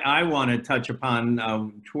 thanks. I want to touch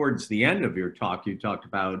upon, towards the end of your talk, you talked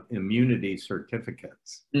about immunity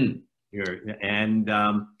certificates. And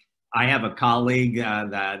I have a colleague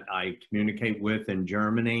that I communicate with in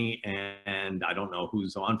Germany, and I don't know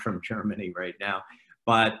who's on from Germany right now,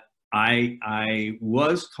 but I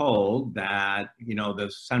was told that, you know, the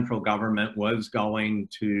central government was going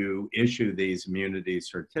to issue these immunity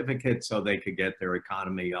certificates so they could get their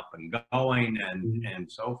economy up and going and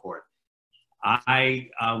so forth. I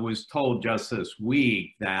was told just this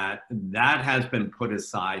week that that has been put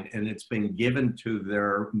aside and it's been given to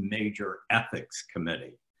their major ethics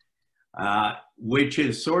committee, which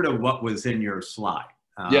is sort of what was in your slide.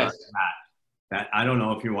 Yes. That I don't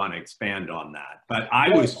know if you want to expand on that, but I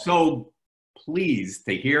was so pleased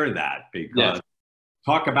to hear that, because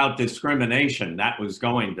talk about discrimination, that was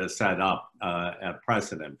going to set up a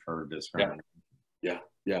precedent for discrimination.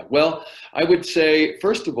 Yeah. Well, I would say,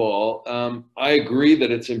 first of all, I agree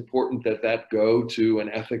that it's important that that go to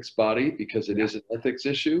an ethics body, because it is an ethics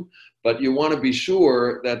issue. But you want to be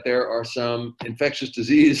sure that there are some infectious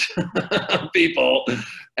disease people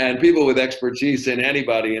and people with expertise in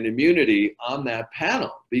antibody and immunity on that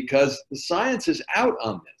panel, because the science is out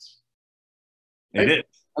on this. Right? It is.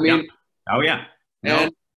 I mean, oh yeah. No.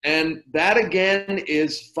 And that again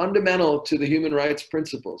is fundamental to the human rights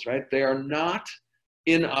principles, right? They are not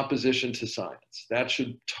in opposition to science. That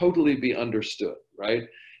should totally be understood, right?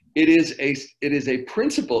 It is a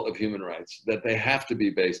principle of human rights that they have to be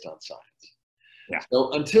based on science. Yeah.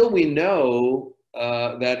 So until we know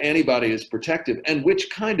that antibody is protective, and which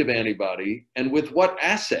kind of antibody, and with what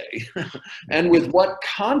assay, and with what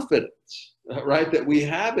confidence, right, that we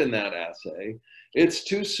have in that assay, it's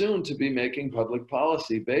too soon to be making public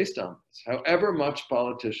policy based on this, however much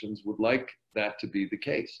politicians would like that to be the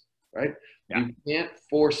case, right? Yeah. You can't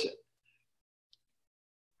force it.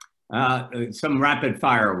 Some rapid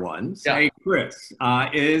fire ones. Yeah. Hey, Chris,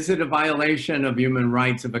 is it a violation of human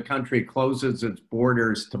rights if a country closes its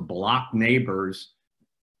borders to block neighbors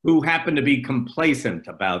who happen to be complacent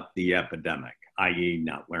about the epidemic, i.e.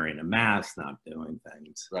 not wearing a mask, not doing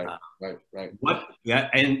things? Right.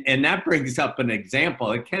 And that brings up an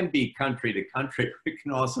example. It can be country to country. It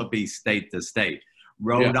can also be state to state.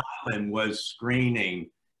 Rhode Island was screening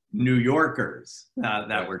New Yorkers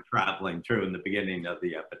that were traveling through in the beginning of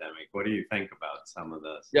the epidemic. What do you think about some of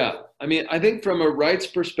this? Yeah, I mean, I think from a rights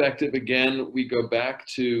perspective, again, we go back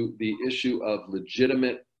to the issue of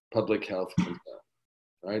legitimate public health concern,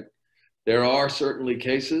 right? There are certainly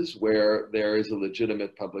cases where there is a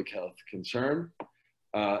legitimate public health concern.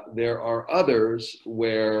 There are others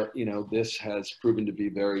where, you know, this has proven to be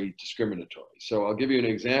very discriminatory. So I'll give you an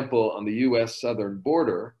example on the US southern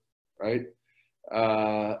border, right?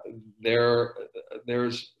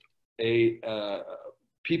 There's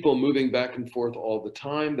people moving back and forth all the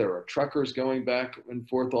time. There are truckers going back and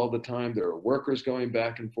forth all the time. There are workers going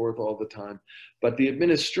back and forth all the time. But the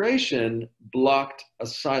administration blocked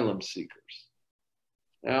asylum seekers.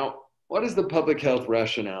 Now, what is the public health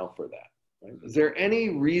rationale for that? Right? Is there any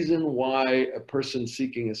reason why a person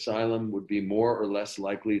seeking asylum would be more or less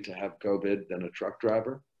likely to have COVID than a truck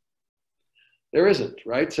driver? There isn't,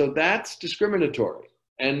 right? So that's discriminatory.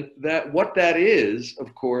 And that what that is,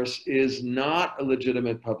 of course, is not a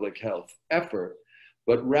legitimate public health effort,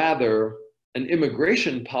 but rather an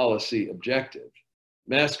immigration policy objective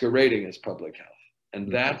masquerading as public health. And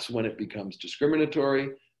that's when it becomes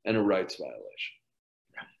discriminatory and a rights violation,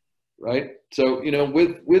 right? So, you know,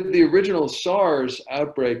 with the original SARS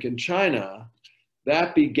outbreak in China,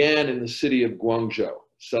 that began in the city of Guangzhou,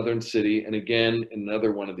 southern city, and again,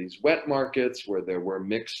 another one of these wet markets where there were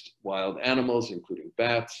mixed wild animals, including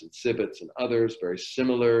bats and civets and others, very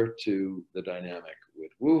similar to the dynamic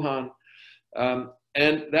with Wuhan.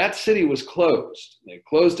 And that city was closed. They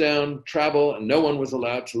closed down travel and no one was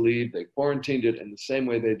allowed to leave. They quarantined it in the same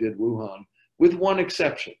way they did Wuhan, with one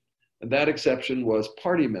exception. And that exception was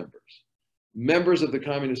party members. Members of the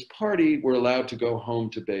Communist Party were allowed to go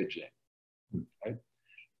home to Beijing, right?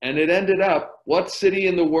 And it ended up, what city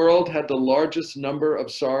in the world had the largest number of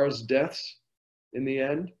SARS deaths in the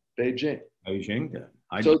end? Beijing. Beijing did.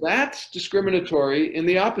 So that's discriminatory in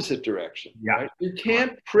the opposite direction. Yeah. Right? You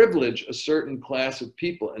can't privilege a certain class of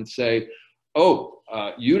people and say, oh,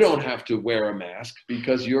 you don't have to wear a mask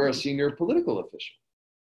because you're a senior political official.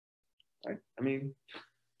 Right? I mean.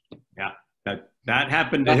 Yeah. That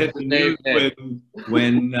happened to hit the news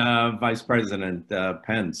when Vice President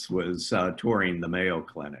Pence was touring the Mayo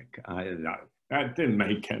Clinic. That didn't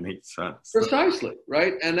make any sense. Precisely,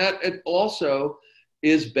 right? And that it also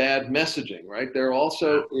is bad messaging, right? There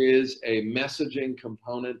also is a messaging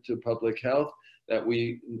component to public health that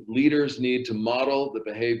we leaders need to model the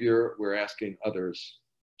behavior we're asking others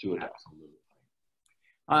to adopt. Absolutely.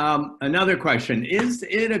 Another question, is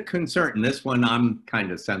it a concern, and this one I'm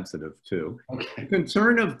kind of sensitive to, a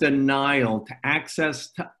concern of denial to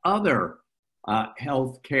access to other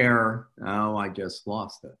healthcare, oh, I just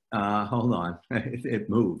lost it. Hold on, it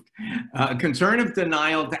moved. Concern of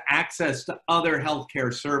denial to access to other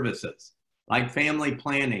healthcare services, like family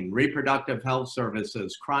planning, reproductive health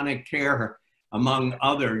services, chronic care, among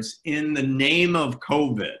others, in the name of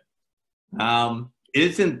COVID.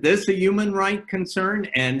 Isn't this a human right concern?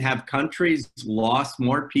 And have countries lost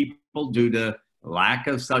more people due to lack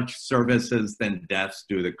of such services than deaths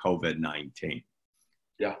due to COVID-19?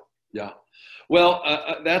 Yeah, yeah. Well,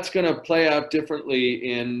 that's going to play out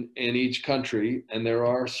differently in each country. And there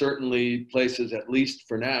are certainly places, at least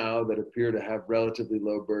for now, that appear to have relatively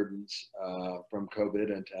low burdens from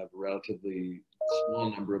COVID and to have a relatively small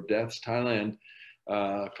number of deaths. Thailand,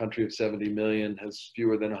 a country of 70 million, has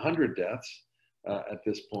fewer than 100 deaths at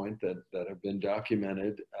this point that have been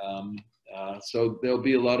documented. So there'll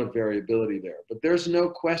be a lot of variability there. But there's no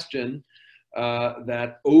question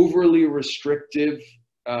that overly restrictive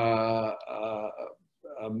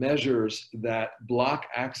measures that block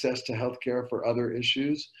access to healthcare for other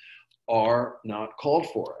issues are not called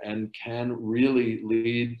for and can really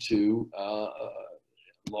lead to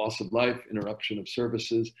loss of life, interruption of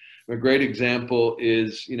services. A great example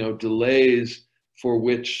is, delays for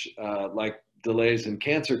which, like delays in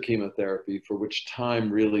cancer chemotherapy, for which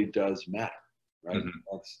time really does matter, right?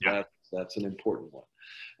 Mm-hmm. That's an important one.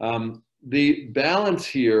 The balance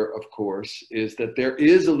here, of course, is that there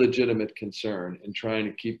is a legitimate concern in trying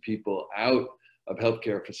to keep people out of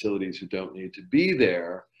healthcare facilities who don't need to be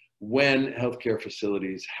there when healthcare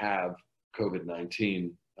facilities have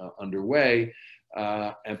COVID-19 underway,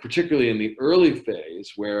 and particularly in the early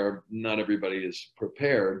phase where not everybody is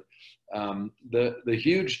prepared. The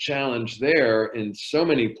huge challenge there in so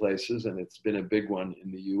many places, and it's been a big one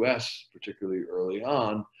in the US, particularly early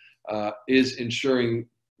on, is ensuring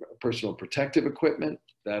personal protective equipment.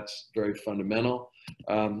 That's very fundamental.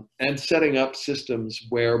 And setting up systems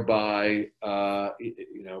whereby,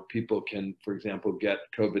 people can, for example, get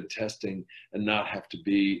COVID testing and not have to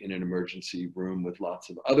be in an emergency room with lots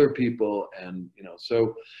of other people. And,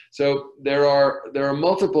 so there are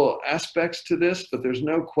multiple aspects to this, but there's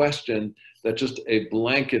no question that just a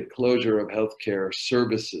blanket closure of healthcare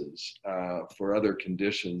services for other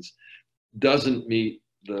conditions doesn't meet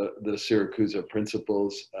the Syracuse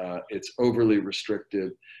principles. It's overly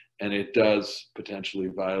restrictive, and it does potentially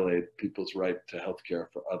violate people's right to healthcare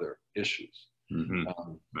for other issues. Mm-hmm.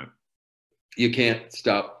 Right. You can't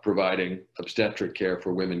stop providing obstetric care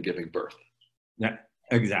for women giving birth. Yeah,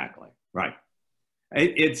 exactly. Right.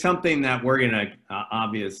 It's something that we're going to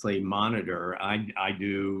obviously monitor. I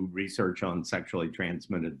do research on sexually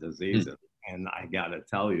transmitted diseases, and I got to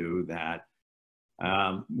tell you that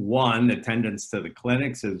one, attendance to the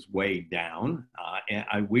clinics is way down,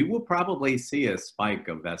 and we will probably see a spike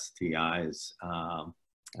of STIs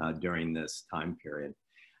during this time period.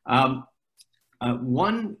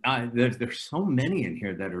 There's so many in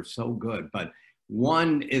here that are so good, but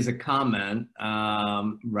one is a comment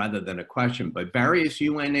rather than a question. But various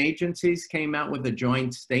UN agencies came out with a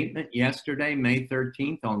joint statement yesterday, May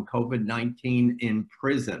 13th, on COVID-19 in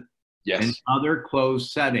prison and other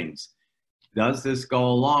closed settings. Does this go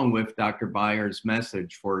along with Dr. Beyer's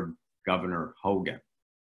message for Governor Hogan?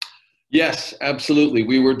 Yes, absolutely.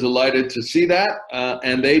 We were delighted to see that.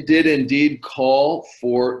 And they did indeed call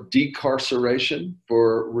for decarceration,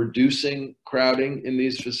 for reducing crowding in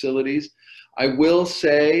these facilities. I will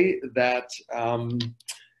say that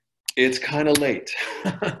it's kind of late.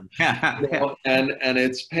 And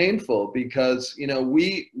it's painful because,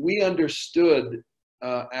 we understood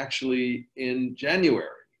actually in January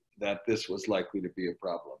that this was likely to be a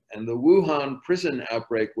problem. And the Wuhan prison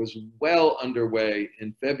outbreak was well underway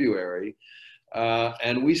in February.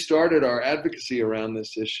 And we started our advocacy around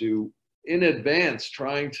this issue in advance,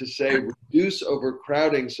 trying to say, reduce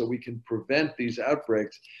overcrowding so we can prevent these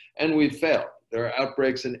outbreaks. And we failed. There are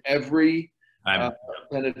outbreaks in every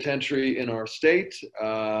penitentiary in our state.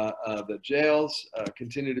 The jails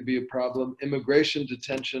continue to be a problem. Immigration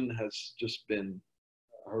detention has just been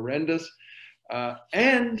horrendous.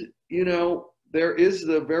 And, there is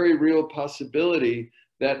the very real possibility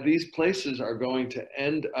that these places are going to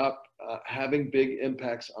end up having big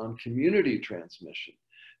impacts on community transmission.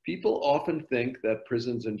 People often think that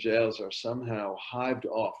prisons and jails are somehow hived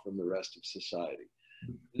off from the rest of society.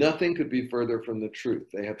 Nothing could be further from the truth.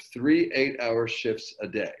 They have 3 8-hour shifts a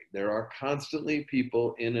day. There are constantly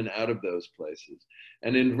people in and out of those places.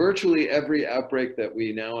 And in virtually every outbreak that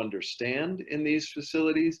we now understand in these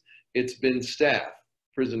facilities, it's been staff,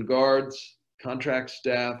 prison guards, contract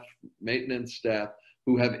staff, maintenance staff,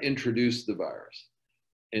 who have introduced the virus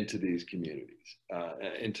into these communities,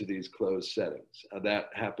 into these closed settings. That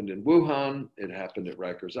happened in Wuhan, it happened at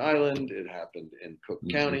Rikers Island, it happened in Cook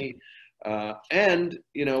County, and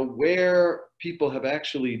where people have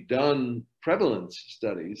actually done prevalence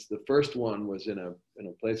studies. The first one was in a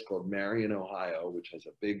place called Marion, Ohio, which has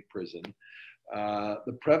a big prison,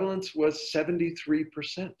 the prevalence was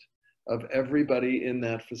 73% of everybody in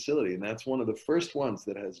that facility. And that's one of the first ones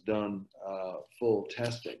that has done full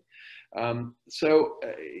testing. You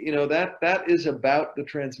know, that is about the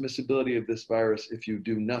transmissibility of this virus if you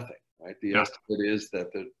do nothing, right? The estimate is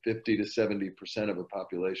that the 50 to 70% of a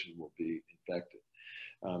population will be infected.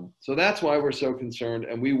 So that's why we're so concerned,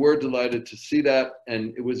 and we were delighted to see that.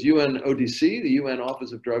 And it was UNODC, the UN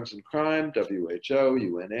Office of Drugs and Crime, WHO,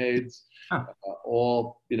 UNAIDS,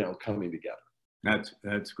 all, you know, coming together.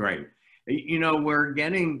 That's great. You know, we're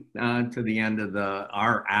getting to the end of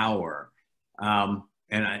our hour, and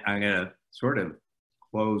I'm going to sort of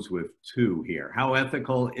close with two here. How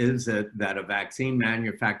ethical is it that a vaccine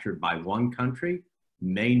manufactured by one country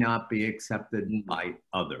may not be accepted by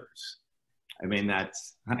others? I mean, that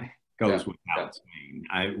goes without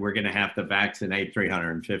saying. We're going to have to vaccinate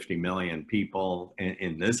 350 million people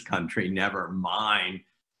in this country, never mind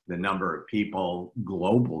the number of people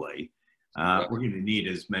globally. We're going to need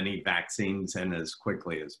as many vaccines and as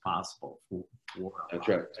quickly as possible. That's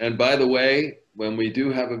right. And by the way, when we do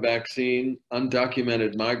have a vaccine,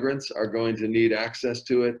 undocumented migrants are going to need access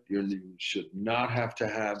to it. You should not have to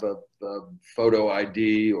have a photo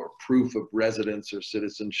ID or proof of residence or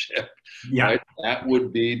citizenship. Yeah. Right? That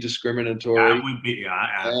would be discriminatory. That would be,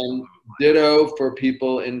 and ditto for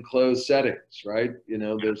people in closed settings, right? You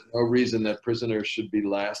know, there's no reason that prisoners should be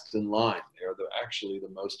last in line. They're actually the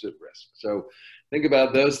most at risk. So think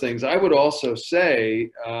about those things. I would also say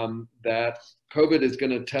that COVID is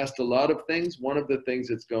going to test a lot of things. One of the things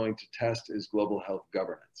it's going to test is global health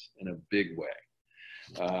governance in a big way.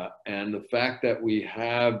 And the fact that we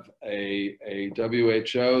have a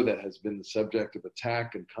WHO that has been the subject of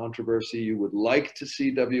attack and controversy, you would like to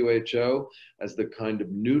see WHO as the kind of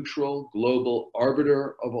neutral global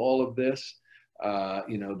arbiter of all of this.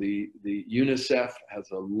 You know, the UNICEF has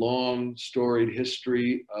a long storied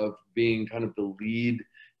history of being kind of the lead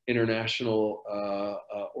international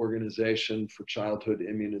organization for childhood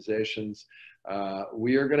immunizations.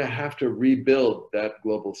 We are going to have to rebuild that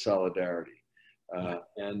global solidarity.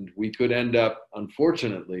 And we could end up,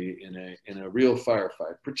 unfortunately, in a real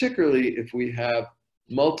firefight, particularly if we have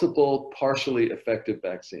multiple partially effective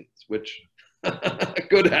vaccines, which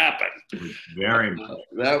could happen. Very much.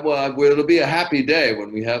 It'll be a happy day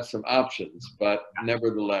when we have some options, but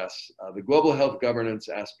nevertheless, the global health governance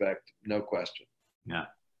aspect, no question. Yeah.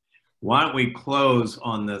 Why don't we close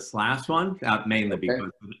on this last one, mainly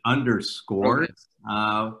because it underscores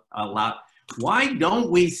a lot. Why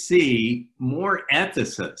don't we see more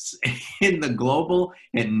ethicists in the global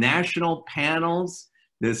and national panels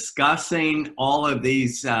discussing all of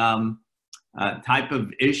these type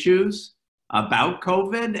of issues about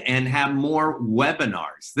COVID, and have more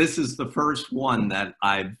webinars? This is the first one that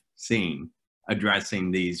I've seen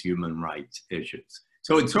addressing these human rights issues.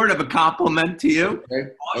 So it's sort of a compliment to you.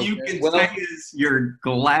 All you can say is you're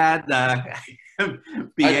glad to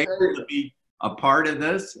be able to be a part of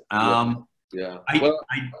this. Go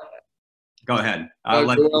ahead.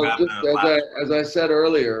 As I said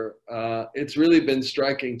earlier, it's really been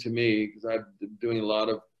striking to me, because I've been doing a lot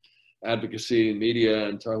of advocacy in media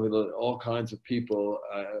and talking with all kinds of people,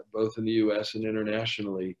 both in the US and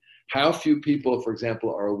internationally, how few people, for example,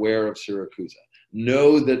 are aware of Siracusa,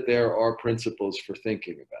 know that there are principles for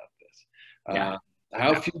thinking about this.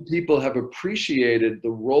 How few people have appreciated the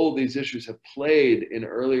role these issues have played in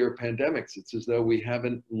earlier pandemics. It's as though we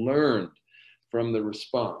haven't learned from the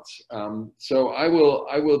response. So I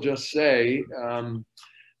will just say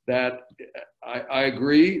that I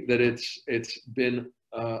agree that it's been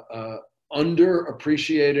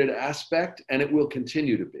underappreciated aspect, and it will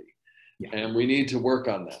continue to be. And we need to work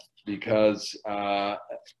on that, because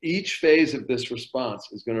each phase of this response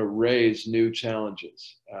is going to raise new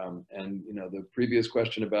challenges. And you know, the previous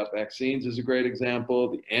question about vaccines is a great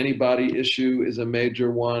example. The antibody issue is a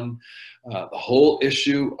major one. The whole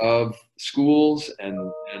issue of schools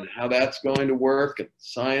and how that's going to work, and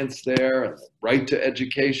science there, and the right to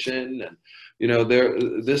education, and you know,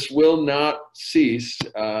 this will not cease,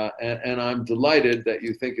 and I'm delighted that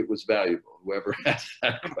you think it was valuable, whoever asked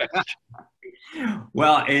that question.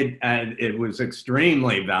 Well, it was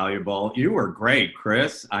extremely valuable. You were great,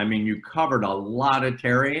 Chris. I mean, you covered a lot of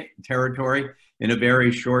territory in a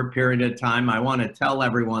very short period of time. I want to tell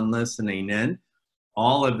everyone listening in,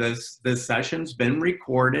 all of this session's been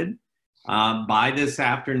recorded. By this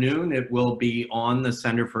afternoon, it will be on the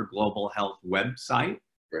Center for Global Health website.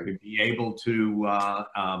 You'll be able to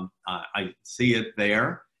I see it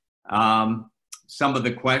there. Some of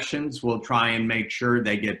the questions we'll try and make sure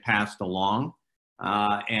they get passed along.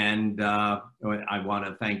 And I want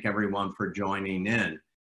to thank everyone for joining in.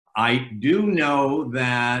 I do know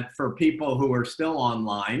that for people who are still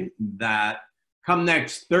online, that come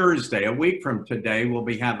next Thursday, a week from today, we'll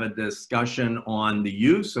have a discussion on the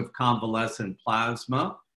use of convalescent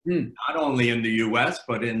plasma, not only in the US,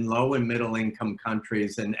 but in low and middle income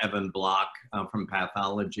countries. And Evan Block from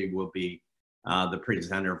Pathology will be the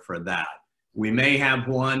presenter for that. We may have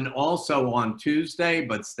one also on Tuesday,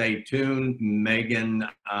 but stay tuned. Megan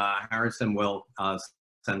Harrison will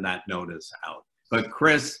send that notice out. But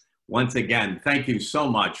Chris, once again, thank you so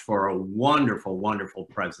much for a wonderful, wonderful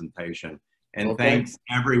presentation. And thanks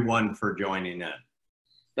everyone for joining in.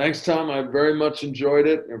 Thanks, Tom. I very much enjoyed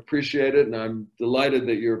it and appreciate it. And I'm delighted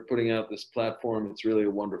that you're putting out this platform. It's really a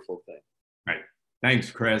wonderful thing. Right.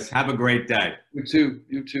 Thanks, Chris. Have a great day. You too.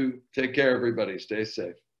 You too. Take care, everybody. Stay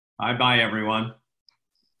safe. Bye-bye, everyone.